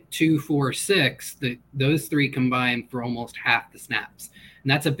like 2, 4, 6, those three combine for almost half the snaps. And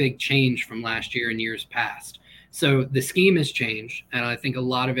that's a big change from last year and years past. So the scheme has changed. And I think a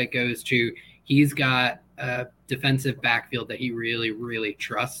lot of it goes to he's got a defensive backfield that he really, really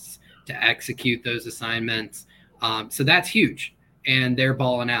trusts to execute those assignments. So that's huge. And they're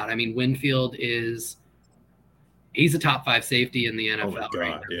balling out. Winfield he's a top 5 safety in the NFL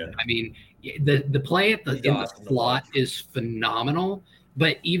right now. Yeah. The play in the slot is phenomenal.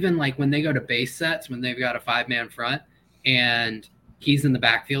 But even like when they go to base sets, when they've got a 5-man front and he's in the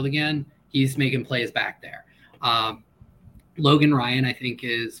backfield again, he's making plays back there. Logan Ryan, I think,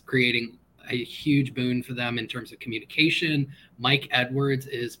 is creating a huge boon for them in terms of communication. Mike Edwards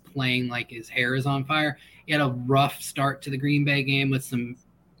is playing like his hair is on fire. He had a rough start to the Green Bay game with some.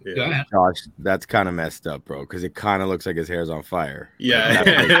 Yeah. Go ahead. Josh, that's kind of messed up, bro, because it kind of looks like his hair's on fire.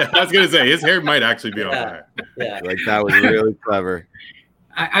 Yeah, I was going to say, his hair might actually be on fire. Yeah. Like, that was really clever.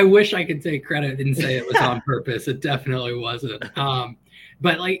 I wish I could take credit and say it was on purpose. It definitely wasn't.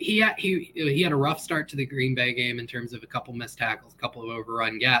 But like he had a rough start to the Green Bay game in terms of a couple missed tackles, a couple of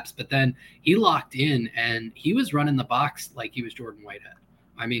overrun gaps, but then he locked in and he was running the box like he was Jordan Whitehead.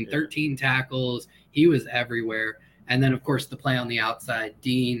 I mean, 13 tackles, he was everywhere. And then of course the play on the outside,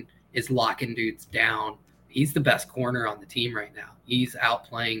 Dean is locking dudes down. He's the best corner on the team right now. He's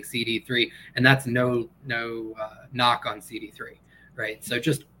outplaying CD3, and that's no knock on CD3, right? So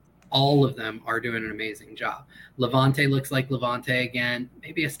just all of them are doing an amazing job. Levante looks like Levante again,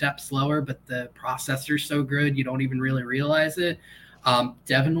 maybe a step slower, but the processor's so good you don't even really realize it.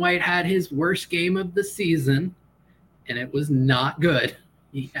 Devin White had his worst game of the season, and it was not good.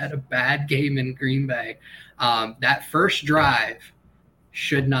 He had a bad game in Green Bay. That first drive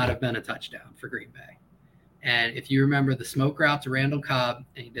should not have been a touchdown for Green Bay. And if you remember the smoke route to Randall Cobb,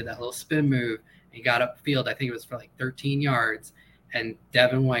 and he did that little spin move, and he got upfield, I think it was for like 13 yards, and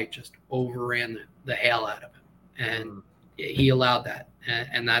Devin White just overran the hell out of him. And he allowed that.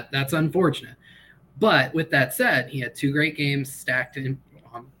 And that's unfortunate. But with that said, he had 2 great games stacked in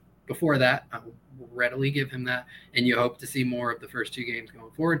before that. I will readily give him that. And you hope to see more of the first 2 games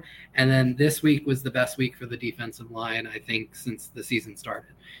going forward. And then this week was the best week for the defensive line, I think, since the season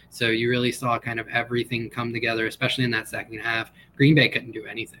started. So you really saw kind of everything come together, especially in that second half. Green Bay couldn't do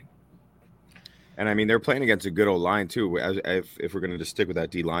anything. And I mean, they're playing against a good old line too. If we're going to just stick with that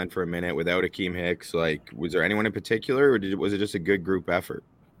D line for a minute, without Akeem Hicks, like, was there anyone in particular, or was it just a good group effort?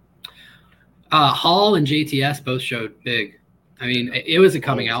 Hall and JTS both showed big. I mean, it was a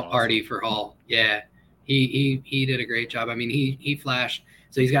coming out party for Hall. Yeah, he did a great job. I mean, he flashed.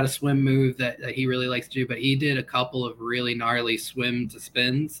 So he's got a swim move that he really likes to do, but he did a couple of really gnarly swim to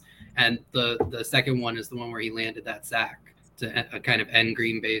spins, and the second one is the one where he landed that sack to kind of end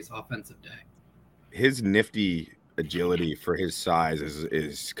Green Bay's offensive day. His nifty agility for his size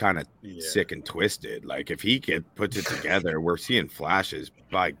is kind of sick and twisted. Like, if he puts it together, we're seeing flashes.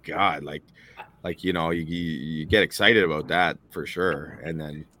 By God, like you get excited about that for sure. And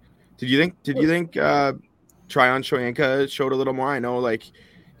then, did you think Tryon Shoyinka showed a little more? I know, like,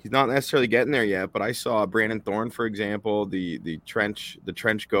 he's not necessarily getting there yet, but I saw Brandon Thorne, for example, the trench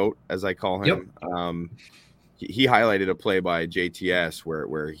goat, as I call him. Yep. He highlighted a play by JTS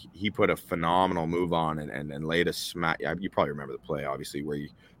where he put a phenomenal move on and laid a smack. You probably remember the play, obviously,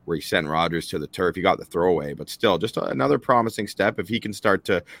 where he sent Rodgers to the turf. He got the throwaway, but still, just another promising step if he can start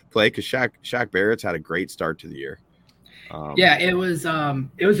to play. Because Shaq Barrett's had a great start to the year. It was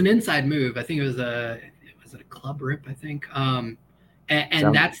an inside move. I think it was a club rip, I think.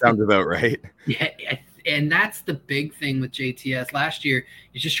 That sounds about right. Yeah. And that's the big thing with JTS. Last year,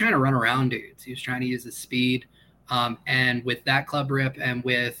 he's just trying to run around dudes. He was trying to use his speed. And with that club rip and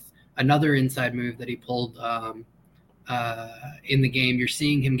with another inside move that he pulled in the game, you're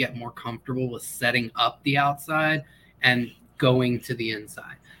seeing him get more comfortable with setting up the outside and going to the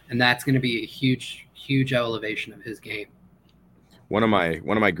inside. And that's going to be a huge, huge elevation of his game. One of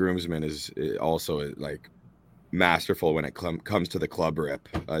my groomsmen is also like masterful when it comes to the club rip.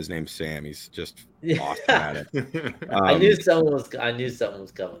 His name's Sam. He's just awesome at it. I knew something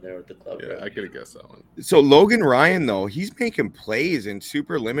was coming there with the club rip. I could have guessed that one. So Logan Ryan, though, he's making plays in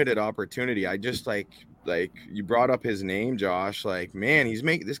super limited opportunity. I just like you brought up his name, Josh. Like, man,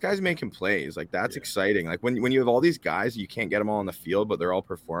 this guy's making plays. Like, that's exciting. Like, when you have all these guys, you can't get them all on the field, but they're all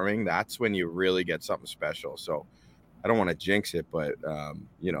performing. That's when you really get something special. So I don't want to jinx it, but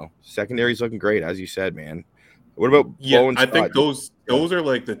secondary's looking great, as you said, man. What about Bo and I Scott? think those are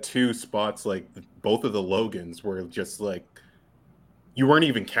like the 2 spots, like both of the Logans were just like you weren't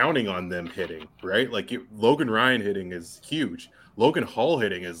even counting on them hitting, right? Like Logan Ryan hitting is huge. Logan Hall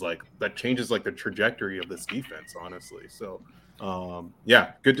hitting is like that changes like the trajectory of this defense, honestly. So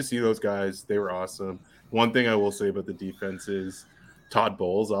good to see those guys. They were awesome. One thing I will say about the defense is Todd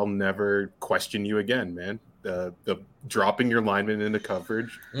Bowles, I'll never question you again, man. The dropping your lineman into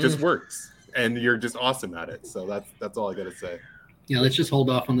coverage just works. And you're just awesome at it. So that's all I got to say. Yeah, let's just hold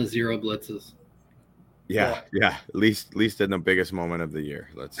off on the 0 blitzes. Yeah. At least in the biggest moment of the year.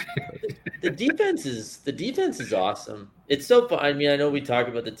 The defense is awesome. It's so fun. I mean, I know we talk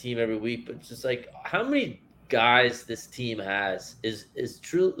about the team every week, but it's just like how many guys this team has is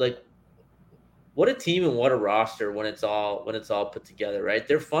true. Like, what a team and what a roster when it's all put together, right?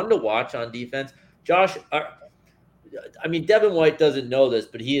 They're fun to watch on defense. Josh, Devin White doesn't know this,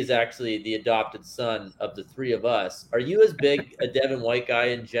 but he is actually the adopted son of the 3 of us. Are you as big a Devin White guy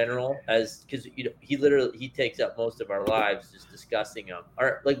in general because he takes up most of our lives just discussing him?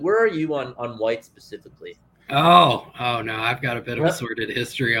 Where are you on White specifically? Oh no, I've got a bit of a sordid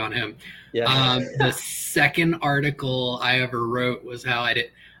history on him. Yeah. The second article I ever wrote was how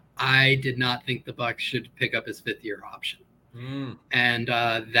I did not think the Bucs should pick up his fifth-year option. And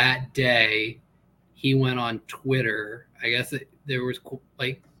that day, he went on Twitter. I guess there was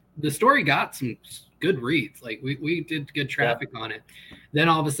like the story got some good reads. Like we did good traffic on it. Then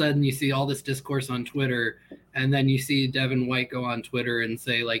all of a sudden, you see all this discourse on Twitter, and then you see Devin White go on Twitter and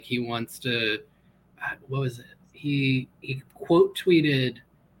say like he wants to. What was it? He quote tweeted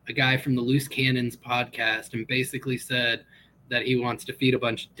a guy from the Loose Cannons podcast and basically said that he wants to feed a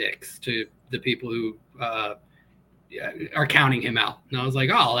bunch of dicks to the people who are counting him out. And I was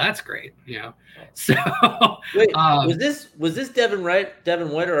like, oh, that's great. So wait, was this Devin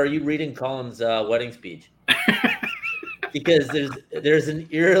White, or are you reading Colin's wedding speech? Because there's an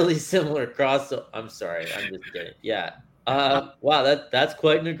eerily similar cross. I'm sorry, I'm just kidding. Yeah. Wow, that's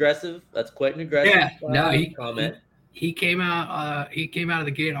quite an aggressive. Comment. He came out of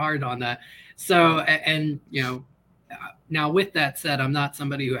the gate hard on that. So, and now with that said, I'm not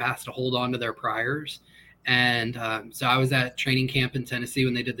somebody who has to hold on to their priors. And so I was at training camp in Tennessee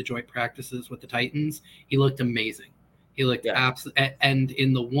when they did the joint practices with the Titans. He looked amazing. He looked absolutely, and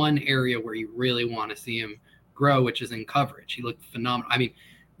in the one area where you really want to see him grow, which is in coverage, he looked phenomenal. I mean,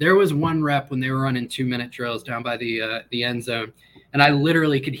 there was one rep when they were running 2-minute drills down by the end zone, and I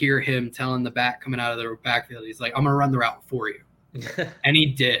literally could hear him telling the back coming out of the backfield, he's like, "I'm gonna run the route for you," and he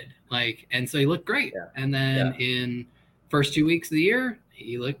did. And so he looked great. Yeah. And then in first 2 weeks of the year,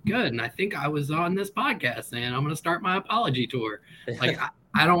 he looked good. And I think I was on this podcast saying I'm gonna start my apology tour. Like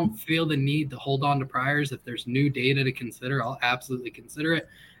I don't feel the need to hold on to priors. If there's new data to consider, I'll absolutely consider it.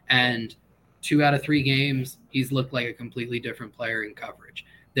 And 2 out of 3 games, he's looked like a completely different player in coverage.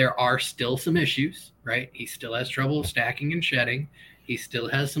 There are still some issues, right? He still has trouble stacking and shedding. He still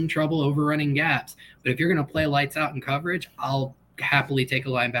has some trouble overrunning gaps. But if you're going to play lights out in coverage, I'll happily take a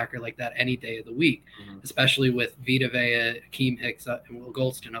linebacker like that any day of the week, especially with Vita Vea, Akeem Hicks, and Will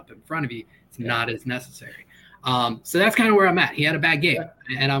Golston up in front of you. It's not as necessary. So that's kind of where I'm at. He had a bad game,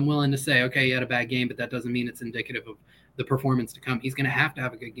 and I'm willing to say, okay, he had a bad game, but that doesn't mean it's indicative of the performance to come. He's going to have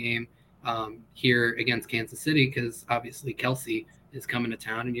a good game here against Kansas City because obviously Kelsey is coming to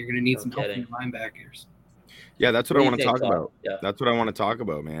town, and you're going to need some help from linebackers. Yeah, that's what I want to talk about. Yeah. That's what I want to talk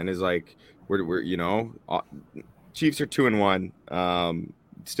about, man. Is like we're Chiefs are 2-1,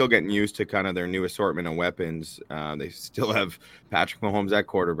 still getting used to kind of their new assortment of weapons. They still have Patrick Mahomes at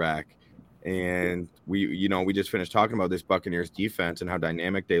quarterback, and we just finished talking about this Buccaneers defense and how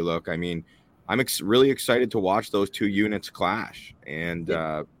dynamic they look. I mean, I'm really excited to watch those two units clash and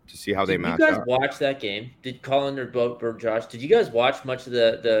to see how they match up. Did you guys watch that game? Did Colin or Josh? Did you guys watch much of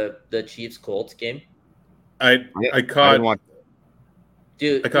the Chiefs Colts game? I caught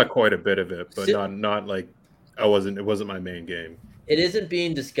quite a bit of it, but not like it wasn't my main game. It isn't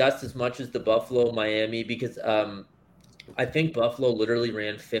being discussed as much as the Buffalo Miami because I think Buffalo literally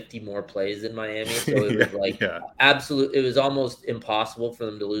ran 50 more plays than Miami, so it was absolute. It was almost impossible for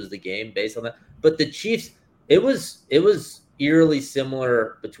them to lose the game based on that. But the Chiefs, it was eerily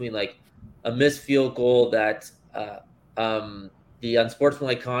similar between like a missed field goal that the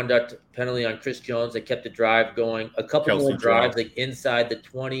unsportsmanlike conduct penalty on Chris Jones that kept the drive going, a couple more drives like inside the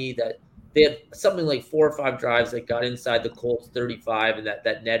 20 that they had something like 4 or 5 drives that got inside the Colts 35 and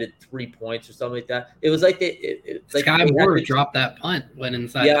that netted 3 points or something like that. It was like Sky Moore dropped that punt, went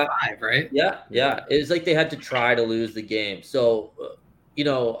inside the 5, right? Yeah. It was like they had to try to lose the game. So,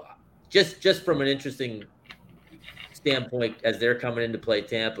 just from an interesting standpoint as they're coming in to play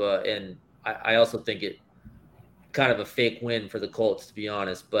Tampa, and I also think it kind of a fake win for the Colts, to be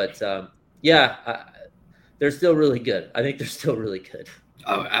honest. But they're still really good. I think they're still really good.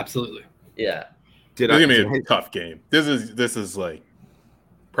 Oh, absolutely. Yeah. It's gonna be a tough game. This is like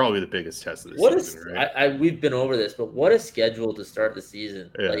probably the biggest test of the season, right? We've been over this, but what a schedule to start the season.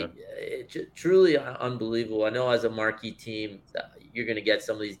 Yeah. Like truly unbelievable. I know as a marquee team, you're going to get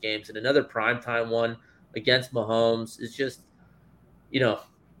some of these games, and another primetime one against Mahomes is just,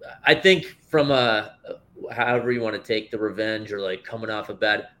 I think from however you want to take the revenge or like coming off a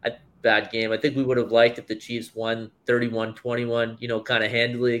bad game, I think we would have liked if the Chiefs won 31-21, kind of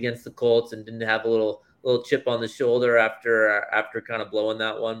handily against the Colts and didn't have a little chip on the shoulder after kind of blowing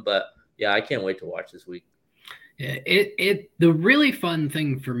that one. But yeah, I can't wait to watch this week. Yeah, the really fun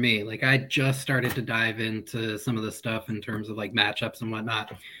thing for me, like I just started to dive into some of the stuff in terms of like matchups and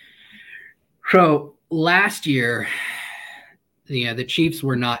whatnot. So last year, the Chiefs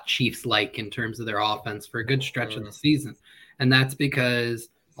were not Chiefs-like in terms of their offense for a good stretch of the season. And that's because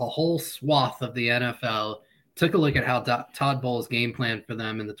a whole swath of the NFL took a look at how Todd Bowles game plan for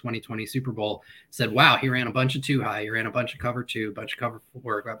them in the 2020 Super Bowl, said, wow, he ran a bunch of 2 high, he ran a bunch of cover 2, a bunch of cover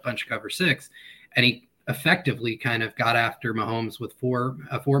 4, a bunch of cover 6, and he effectively kind of got after Mahomes with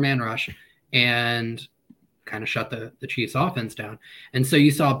a 4-man rush and kind of shut the Chiefs offense down. And so you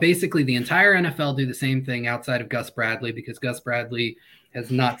saw basically the entire NFL do the same thing outside of Gus Bradley, because Gus Bradley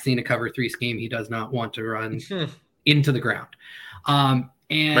has not seen a cover 3 scheme. He does not want to run into the ground.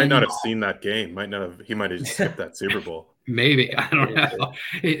 And might not have seen that game. He might have skipped that Super Bowl. Maybe, I don't know.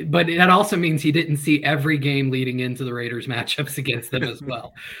 But that also means he didn't see every game leading into the Raiders matchups against them as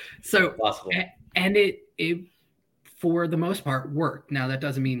well. So possible. And it for the most part worked. Now that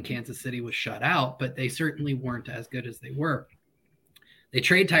doesn't mean Kansas City was shut out, but they certainly weren't as good as they were. They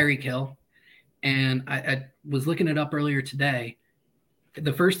trade Tyreek Hill, and I was looking it up earlier today.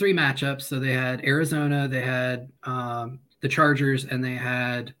 The first 3 matchups, so they had Arizona, they had the Chargers, and they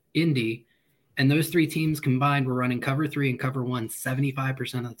had Indy, and those 3 teams combined were running cover 3 and cover 1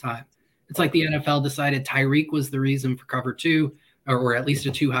 75% of the time. It's like the NFL decided Tyreek was the reason for cover 2, or at least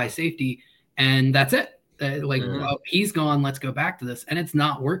a 2 high safety, and that's it. Well, he's gone, let's go back to this. And it's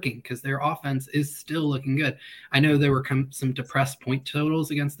not working because their offense is still looking good. I know there were some depressed point totals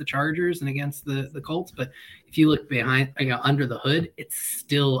against the Chargers and against the Colts, but if you look behind, under the hood, it's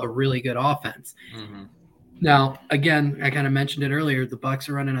still a really good offense. Now, again, I kind of mentioned it earlier, the Bucs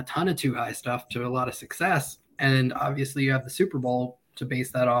are running a ton of 2 high stuff to a lot of success. And obviously you have the Super Bowl to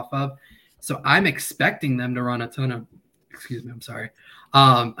base that off of. So I'm expecting them to run a ton of 2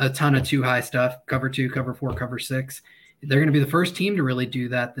 high stuff, cover 2, cover 4, cover 6. They're going to be the first team to really do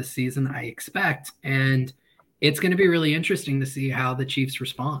that this season, I expect. And it's going to be really interesting to see how the Chiefs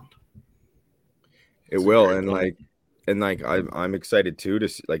respond. It will. I'm excited too to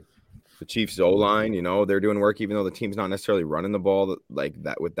see, like, the Chiefs O-line, they're doing work, even though the team's not necessarily running the ball like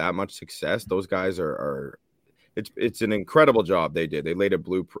that with that much success. Those guys are it's an incredible job they did. They laid a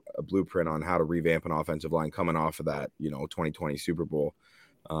blueprint on how to revamp an offensive line coming off of that, 2020 Super Bowl.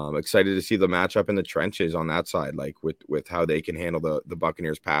 Excited to see the matchup in the trenches on that side, like with how they can handle the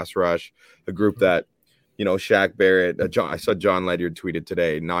Buccaneers pass rush, a group that, Shaq Barrett, I saw John Ledyard tweeted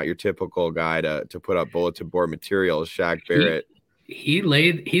today, not your typical guy to put up bulletin board materials. Shaq Barrett. He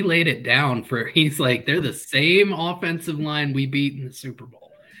laid it down he's like, they're the same offensive line we beat in the Super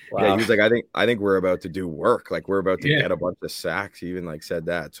Bowl. Wow. Yeah, he was like, I think we're about to do work. Like, we're about to get a bunch of sacks. He even said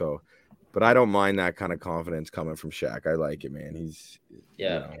that. So, but I don't mind that kind of confidence coming from Shaq. I like it, man. He's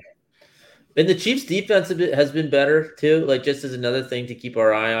And the Chiefs defense has been better too. Like, just as another thing to keep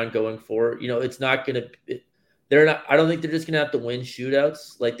our eye on going forward. It's not going to. I don't think they're just going to have to win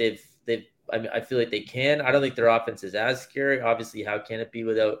shootouts like they've. I feel like they can. I don't think their offense is as scary. Obviously, how can it be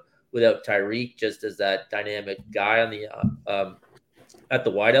without Tyreek just as that dynamic guy on the at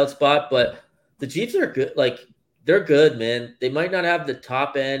the wideout spot? But the Chiefs are good. Like, they're good, man. They might not have the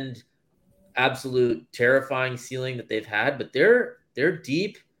top end, absolute terrifying ceiling that they've had, but they're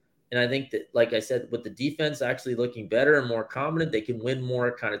deep. And I think that, like I said, with the defense actually looking better and more confident, they can win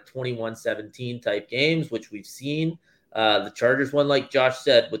more kind of 21-17 type games, which we've seen. The Chargers one, like Josh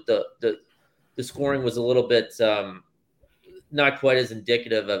said, with the scoring was a little bit not quite as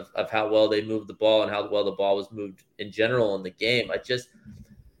indicative of how well they moved the ball and how well the ball was moved in general in the game.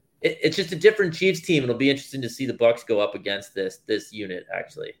 It's just a different Chiefs team. It'll be interesting to see the Bucs go up against this unit,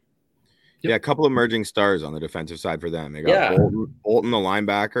 actually. Yeah, a couple of emerging stars on the defensive side for them. They got Bolton, the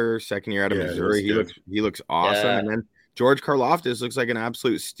linebacker, second year out of Missouri. He looks awesome. Yeah. And then George Karlaftis looks like an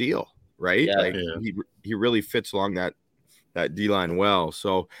absolute steal, right? Yeah. He really fits along that D-line well.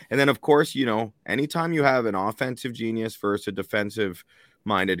 So, and then of course, anytime you have an offensive genius versus a defensive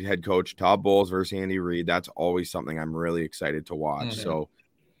minded head coach, Todd Bowles versus Andy Reid, that's always something I'm really excited to watch. Mm-hmm. So,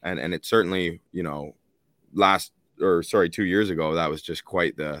 and it certainly, 2 years ago, that was just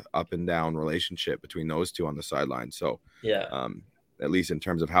quite the up and down relationship between those two on the sideline. So, at least in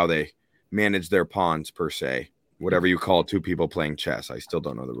terms of how they manage their pawns per se, whatever you call 2 people playing chess, I still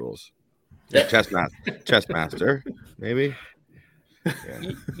don't know the rules. Chess master, maybe.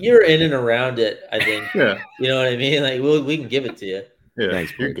 Yeah. You're in and around it, I think. Yeah. You know what I mean? Like, we can give it to you. Yeah,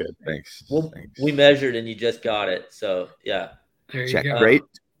 thanks. You're good. Thanks. We measured and you just got it. So yeah. There you Check. go. Great.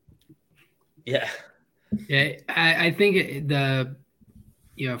 Yeah. Yeah, I think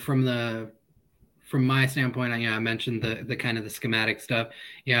from my standpoint, I mentioned the kind of the schematic stuff.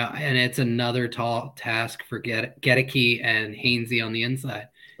 Yeah, and it's another tall task for Gedeke and Hainsey on the inside.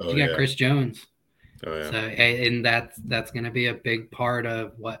 You got Chris Jones. Oh, yeah. So, and that's going to be a big part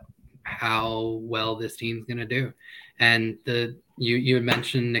of how well this team's going to do. And you had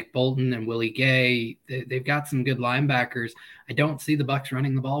mentioned Nick Bolton and Willie Gay. They've got some good linebackers. I don't see the Bucs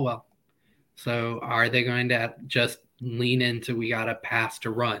running the ball well. So are they going to just lean into we got to pass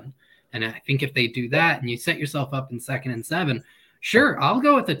to run? And I think if they do that and you set yourself up in 2nd and 7, sure, I'll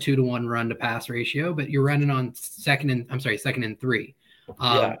go with a 2-to-1 run to pass ratio, but you're running on 2nd and 3.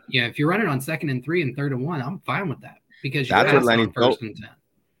 If you're running on 2nd and 3 and 3rd and 1, I'm fine with that because that's what Lenny's built. 1st and 10.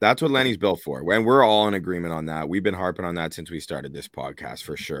 That's what Lenny's built for. When we're all in agreement on that, we've been harping on that since we started this podcast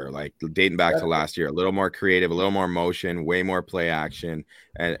for sure. Like dating back to last year, a little more creative, a little more motion, way more play action.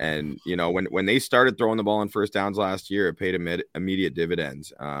 And you know, when they started throwing the ball on first downs last year, it paid immediate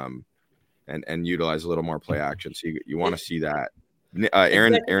dividends. And utilize a little more play action. So you want to see that.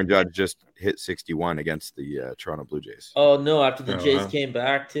 Aaron Judge just hit 61 against the Toronto Blue Jays. Oh no! After the Jays came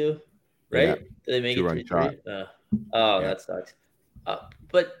back too, right? Yeah. Did they make it 3-3? That sucks.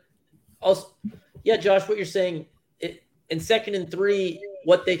 But also, Josh, what you're saying in 2nd and 3,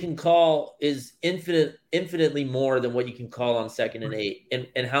 what they can call is infinitely more than what you can call on 2nd and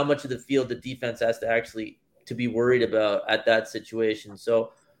 8, and how much of the field the defense has to actually to be worried about at that situation.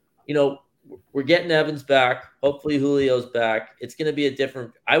 So, you know, we're getting Evans back. Hopefully Julio's back. It's going to be a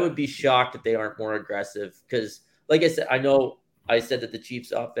different – I would be shocked if they aren't more aggressive because, like I said, I know I said that the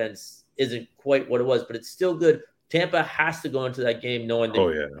Chiefs' offense isn't quite what it was, but it's still good. Tampa has to go into that game knowing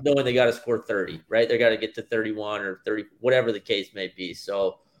they got to score 30, right? They got to get to 31 or 30, whatever the case may be.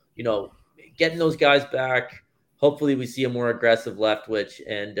 So, you know, getting those guys back, hopefully we see a more aggressive Leftwich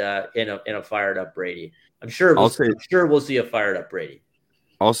and in a fired-up Brady. I'm sure we'll see a fired-up Brady.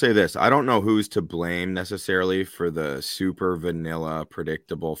 I'll say this. I don't know who's to blame necessarily for the super vanilla,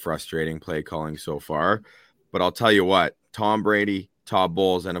 predictable, frustrating play calling so far. But I'll tell you what, Tom Brady, Todd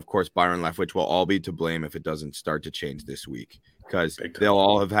Bowles, and of course Byron Leftwich will all be to blame if it doesn't start to change this week because they'll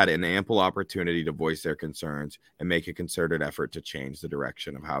all have had an ample opportunity to voice their concerns and make a concerted effort to change the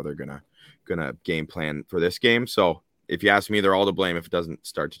direction of how they're gonna game plan for this game. So if you ask me, they're all to blame if it doesn't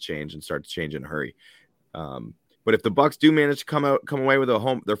start to change in a hurry. But if the Bucs do manage to come away with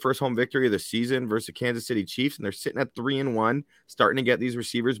their first home victory of the season versus the Kansas City Chiefs, and they're sitting at 3-1, starting to get these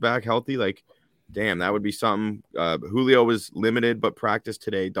receivers back healthy, like, damn, that would be something. Julio was limited but practiced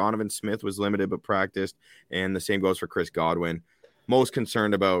today. Donovan Smith was limited but practiced, and the same goes for Chris Godwin. Most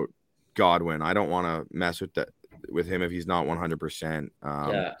concerned about Godwin. I don't want to mess with him if he's not 100%.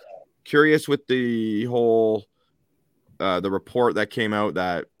 Curious with the whole. The report that came out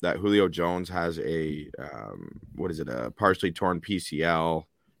that Julio Jones has a partially torn PCL.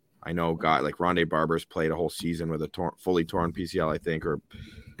 I know guy like Rondé Barber's played a whole season with a fully torn PCL, I think, or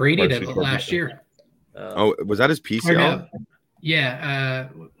Brady did last year. Was that his PCL?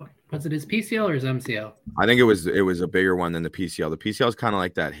 Was it his PCL or his MCL? I think it was a bigger one than the PCL. The PCL is kind of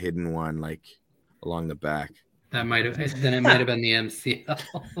like that hidden one, like along the back. That might have been the MCL.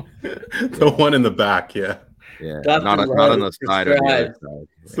 The one in the back, yeah. Yeah, not on the side or the other side.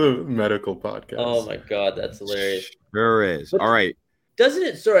 It's a medical podcast. Oh my god, that's hilarious. Sure is. All right. Doesn't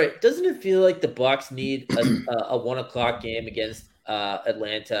it feel like the Bucs need a 1:00 game against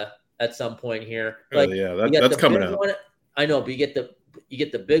Atlanta at some point here? Like, that's coming up. I know, but you get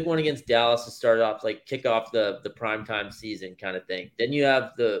the big one against Dallas to start off, like kick off the primetime season kind of thing. Then you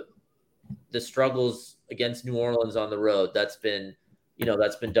have the struggles against New Orleans on the road. That's been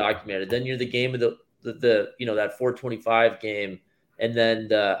documented. Then you're the game of the that 425 game, and then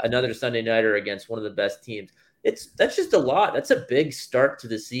another Sunday nighter against one of the best teams. That's just a lot. That's a big start to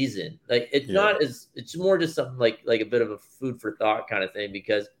the season. Like it's more just something like a bit of a food for thought kind of thing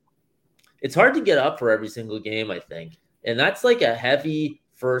because it's hard to get up for every single game, I think. And that's like a heavy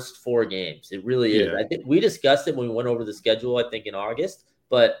first 4 games. It really is. I think we discussed it when we went over the schedule, I think in August,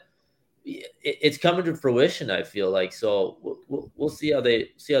 but it's coming to fruition, I feel like. So we'll see how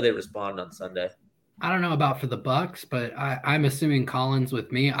they respond on Sunday. I don't know about for the Bucs, but I'm assuming Collins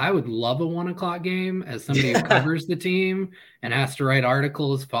with me. I would love a 1:00 game as somebody who covers the team and has to write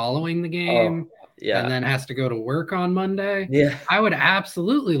articles following the game. And then has to go to work on Monday. Yeah. I would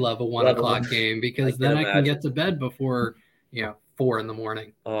absolutely love a 1:00 game because then I can get to bed before 4 in the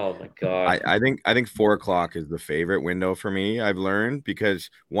morning. Oh my god. I think 4 o'clock is the favorite window for me. I've learned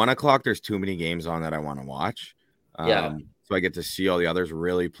because 1 o'clock there's too many games on that I want to watch. So I get to see all the others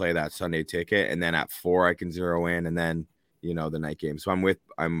really play that Sunday ticket, and then at 4 I can zero in, and then the night game. So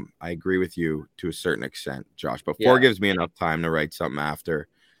I agree with you to a certain extent, Josh. But 4 gives me enough time to write something after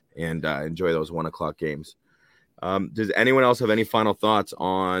and enjoy those 1 o'clock games. Does anyone else have any final thoughts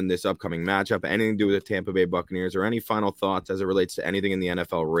on this upcoming matchup? Anything to do with the Tampa Bay Buccaneers, or any final thoughts as it relates to anything in the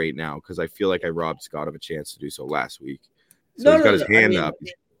NFL right now? Because I feel like I robbed Scott of a chance to do so last week. So he's got his hand up.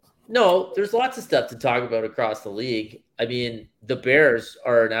 No, there's lots of stuff to talk about across the league. I mean, the Bears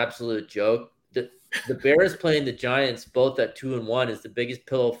are an absolute joke. the Bears playing the Giants both at 2-1 is the biggest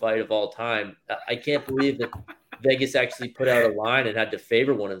pillow fight of all time. I can't believe that Vegas actually put out a line and had to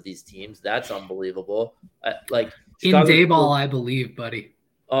favor one of these teams. That's unbelievable. In Dayball, I believe, buddy.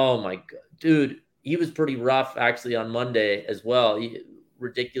 Oh my God, dude, he was pretty rough actually on Monday as well.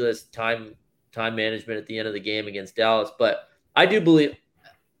 Ridiculous time management at the end of the game against Dallas. But I do believe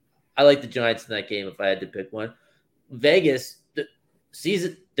I like the Giants in that game if I had to pick one. Vegas,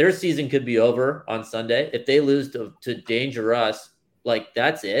 their season could be over on Sunday if they lose to Danger Us. Like,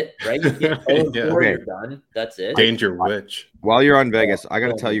 that's it, right? You get you're done. That's it. Danger Witch. While you're on Vegas, I got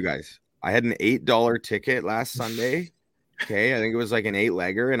to tell you guys, I had an $8 ticket last Sunday. Okay, I think it was like an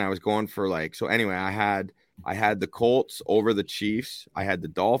 8-legger, and I was going for so anyway, I had the Colts over the Chiefs, I had the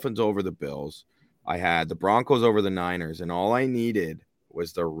Dolphins over the Bills, I had the Broncos over the Niners, and all I needed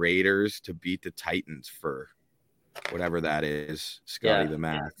was the Raiders to beat the Titans for whatever that is. Scotty, the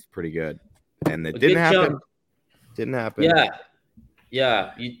math, pretty good. And it didn't happen. Didn't happen.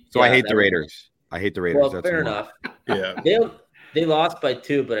 Yeah. I hate the Raiders. I hate the Raiders. Well, that's fair enough. Yeah. They lost by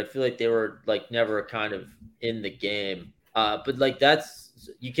 2, but I feel like they were never kind of in the game. But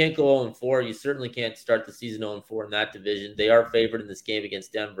you can't go 0-4. You certainly can't start the season 0-4 in that division. They are favored in this game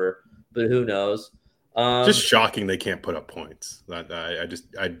against Denver, but who knows? Just shocking they can't put up points.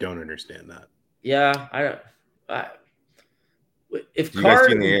 I don't understand that. Yeah, if Carr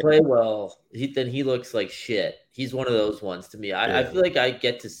didn't play well, then he looks like shit. He's one of those ones to me. I feel like I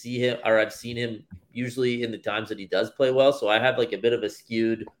get to see him, or I've seen him usually in the times that he does play well. So I have a bit of a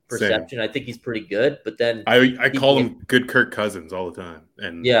skewed perception. Same. I think he's pretty good, but then I call him good Kirk Cousins all the time.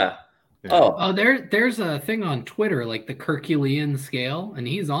 And there's a thing on Twitter the Kirkulian scale, and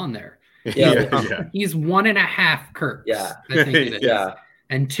he's on there. Yeah. He's 1.5 Kirks. Yeah, I think it is. Yeah,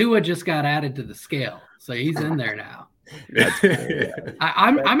 and Tua just got added to the scale, so he's in there now. That's cool.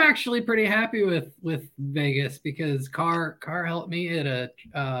 I'm actually pretty happy with Vegas because Carr helped me at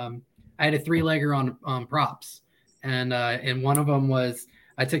I had a 3-legger on props, and one of them was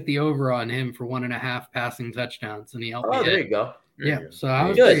I took the over on him for 1.5 passing touchdowns, and he helped me. Oh, there you go. Yeah, so I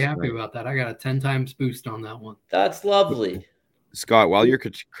was pretty happy about that. I got a 10 times boost on that one. That's lovely. Scott, while you're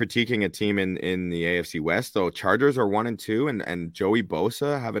critiquing a team in the AFC West, though, Chargers are 1-2, and Joey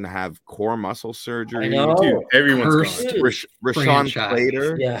Bosa having to have core muscle surgery. I know. Dude, everyone's gone. Rashawn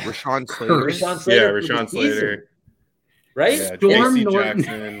Slater. Yeah. Rashawn Slater. Rashawn Slater. Right? Yeah, Storm JC Norton.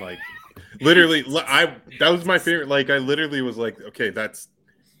 Jackson, literally, that was my favorite. I literally was okay, that's,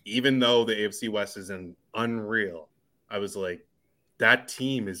 even though the AFC West is unreal, I was that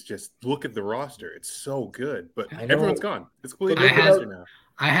team is just, look at the roster. It's so good, but everyone's gone. It's completely different now.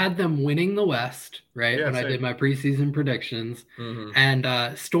 I had them winning the West, right? Yeah, when same. I did my preseason predictions. Mm-hmm.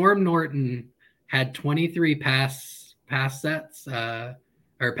 And Storm Norton had 23 pass sets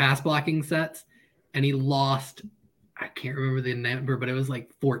or pass blocking sets, and he lost, I can't remember the number, but it was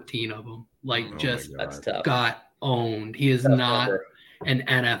 14 of them. That's tough. Got owned. He is not an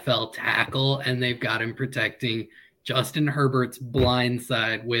NFL tackle, and they've got him protecting Justin Herbert's blind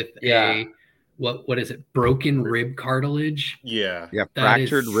side with a what is it? Broken rib cartilage. Yeah,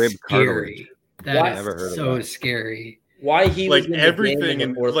 fractured rib cartilage. That is so scary. Why he was in everything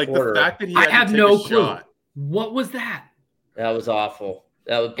in the and quarter. the fact that he had I have to take no a clue. shot. What was that? That was awful.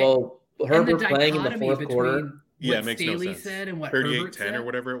 That was both Herbert playing in the fourth quarter. Yeah, it makes Staley no sense. Said and what 38-10 or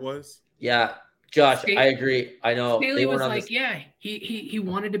whatever it was. Yeah. Josh, I agree. I know. Staley was he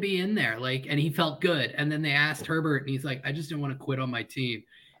wanted to be in there, and he felt good. And then they asked Herbert, and he's like, I just didn't want to quit on my team.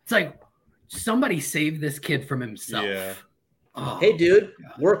 It's somebody save this kid from himself. Yeah. Oh, hey, dude,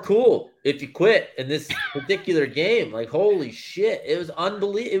 we're cool if you quit in this particular game. Holy shit. It was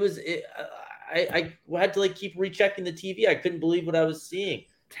unbelievable. I had to keep rechecking the TV. I couldn't believe what I was seeing.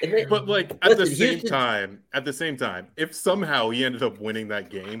 But at the same time, if somehow he ended up winning that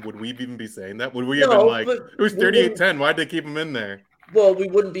game, would we even be saying that? Would we have been it was 38-10? Why'd they keep him in there? Well, we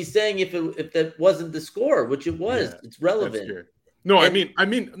wouldn't be saying if that wasn't the score, which it was. Yeah, it's relevant. No, I mean,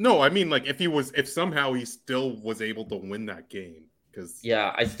 if somehow he still was able to win that game, because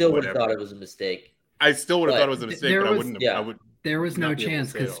I still would have thought it was a mistake. I still would have thought it was a mistake, but I wouldn't have. I would. There was no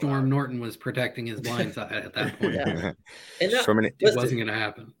chance because Storm Norton was protecting his blind side at that point. And it wasn't going to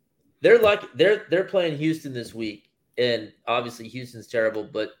happen. They're lucky. They're playing Houston this week, and obviously Houston's terrible.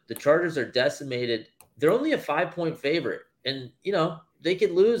 But the Chargers are decimated. They're only a 5-point favorite, and they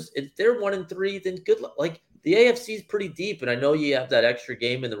could lose if they're 1-3. Then good luck. The AFC is pretty deep, and I know you have that extra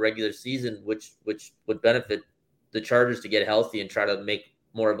game in the regular season, which would benefit the Chargers to get healthy and try to make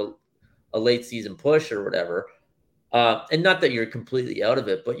more of a late season push or whatever. And not that you're completely out of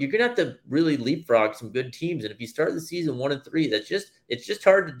it, but you're gonna have to really leapfrog some good teams. And if you start the season 1-3, it's just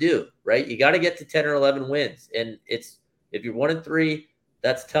hard to do, right? You got to get to 10 or 11 wins, and if you're 1-3,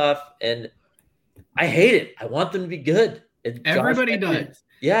 that's tough. And I hate it. I want them to be good. And Everybody does.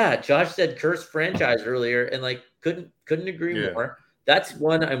 Yeah, Josh said curse franchise earlier, and like couldn't agree more. That's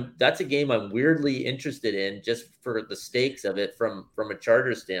a game I'm weirdly interested in just for the stakes of it from a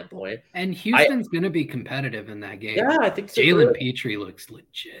Chargers standpoint. And Houston's going to be competitive in that game. Yeah, I think so. Jalen Petrie looks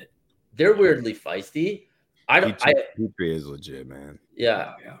legit. They're weirdly feisty. Petrie is legit, man.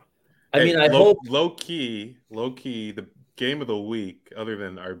 Yeah. Yeah. I mean, I hope low key, the game of the week, other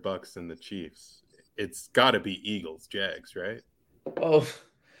than our Bucks and the Chiefs, it's got to be Eagles, Jags, right? Oh,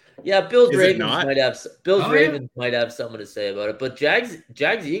 yeah. Bills Is it Ravens not? might have Ravens might have something to say about it, but Jags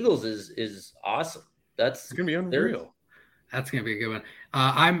Eagles is awesome. It's gonna be unreal. That's gonna be a good one.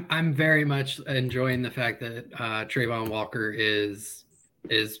 I'm very much enjoying the fact that Trayvon Walker is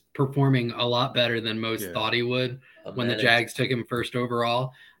performing a lot better than most thought he would when the Jags took him first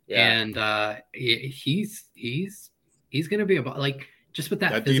overall. Yeah. And he's gonna be like just with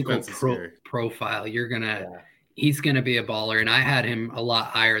that physical profile, he's gonna be a baller. And I had him a lot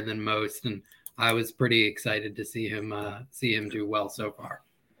higher than most, and I was pretty excited to see him do well so far.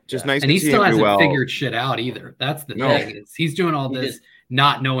 Just nice, and to he see still him do hasn't well. figured shit out either. That's the thing is he's doing all this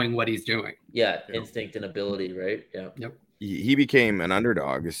not knowing what he's doing. Yeah, instinct and ability, right? Yeah. Yep. He became an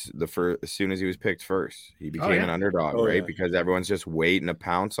underdog as soon as he was picked first. He became an underdog, right? Yeah. Because everyone's just waiting to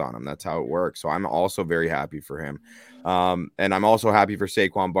pounce on him. That's how it works. So I'm also very happy for him. And I'm also happy for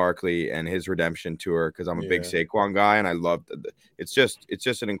Saquon Barkley and his redemption tour because I'm a big Saquon guy, and I love it's just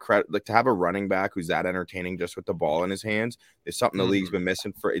an incredible to have a running back who's that entertaining just with the ball in his hands is something the league's been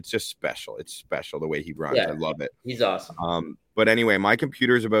missing for. It's just special. It's special the way he runs. I love it. He's awesome. But anyway, my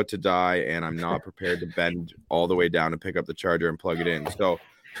computer's about to die, and I'm not prepared to bend all the way down to pick up the charger and plug it in. So,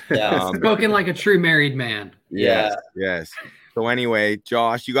 spoken like a true married man. Yes. So anyway,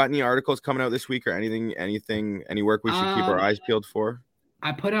 Josh, you got any articles coming out this week or anything, any work we should keep our eyes peeled for?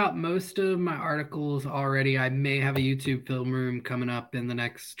 I put out most of my articles already. I may have a YouTube film room coming up in the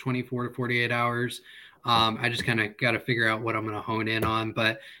next 24 to 48 hours. I just kind of got to figure out what I'm going to hone in on.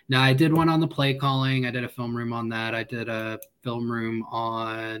 But now I did one on the play calling. I did a film room on that. I did a film room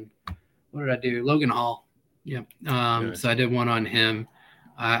on, what did I do? Logan Hall. Yeah. So I did one on him.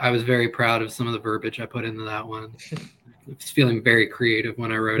 I was very proud of some of the verbiage I put into that one. I was feeling very creative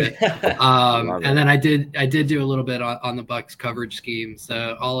when I wrote it. And then I did do a little bit on the Bucks coverage scheme.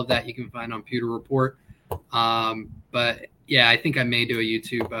 So all of that you can find on Pewter Report. But yeah, I think I may do a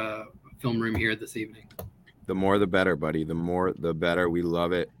YouTube film room here this evening. The more the better, buddy. The more the better. We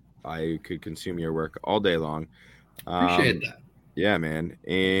love it. I could consume your work all day long. Appreciate that. Yeah, man.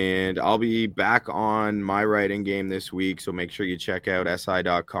 And I'll be back on my writing game this week. So make sure you check out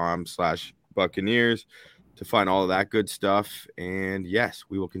si.com/Buccaneers to find all of that good stuff. And yes,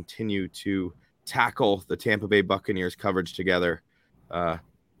 we will continue to tackle the Tampa Bay Buccaneers coverage together. The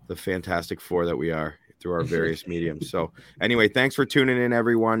Fantastic Four that we are through our various mediums. So anyway, thanks for tuning in,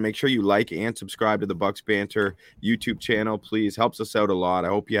 everyone. Make sure you like and subscribe to the Bucks Banter YouTube channel, please. Helps us out a lot. I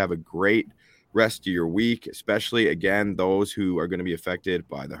hope you have a great rest of your week, especially, again, those who are going to be affected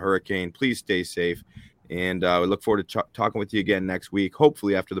by the hurricane. Please stay safe. And we look forward to talking with you again next week,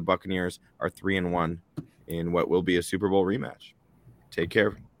 hopefully after the Buccaneers are 3-1 in what will be a Super Bowl rematch. Take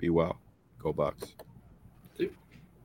care. Be well. Go Bucks.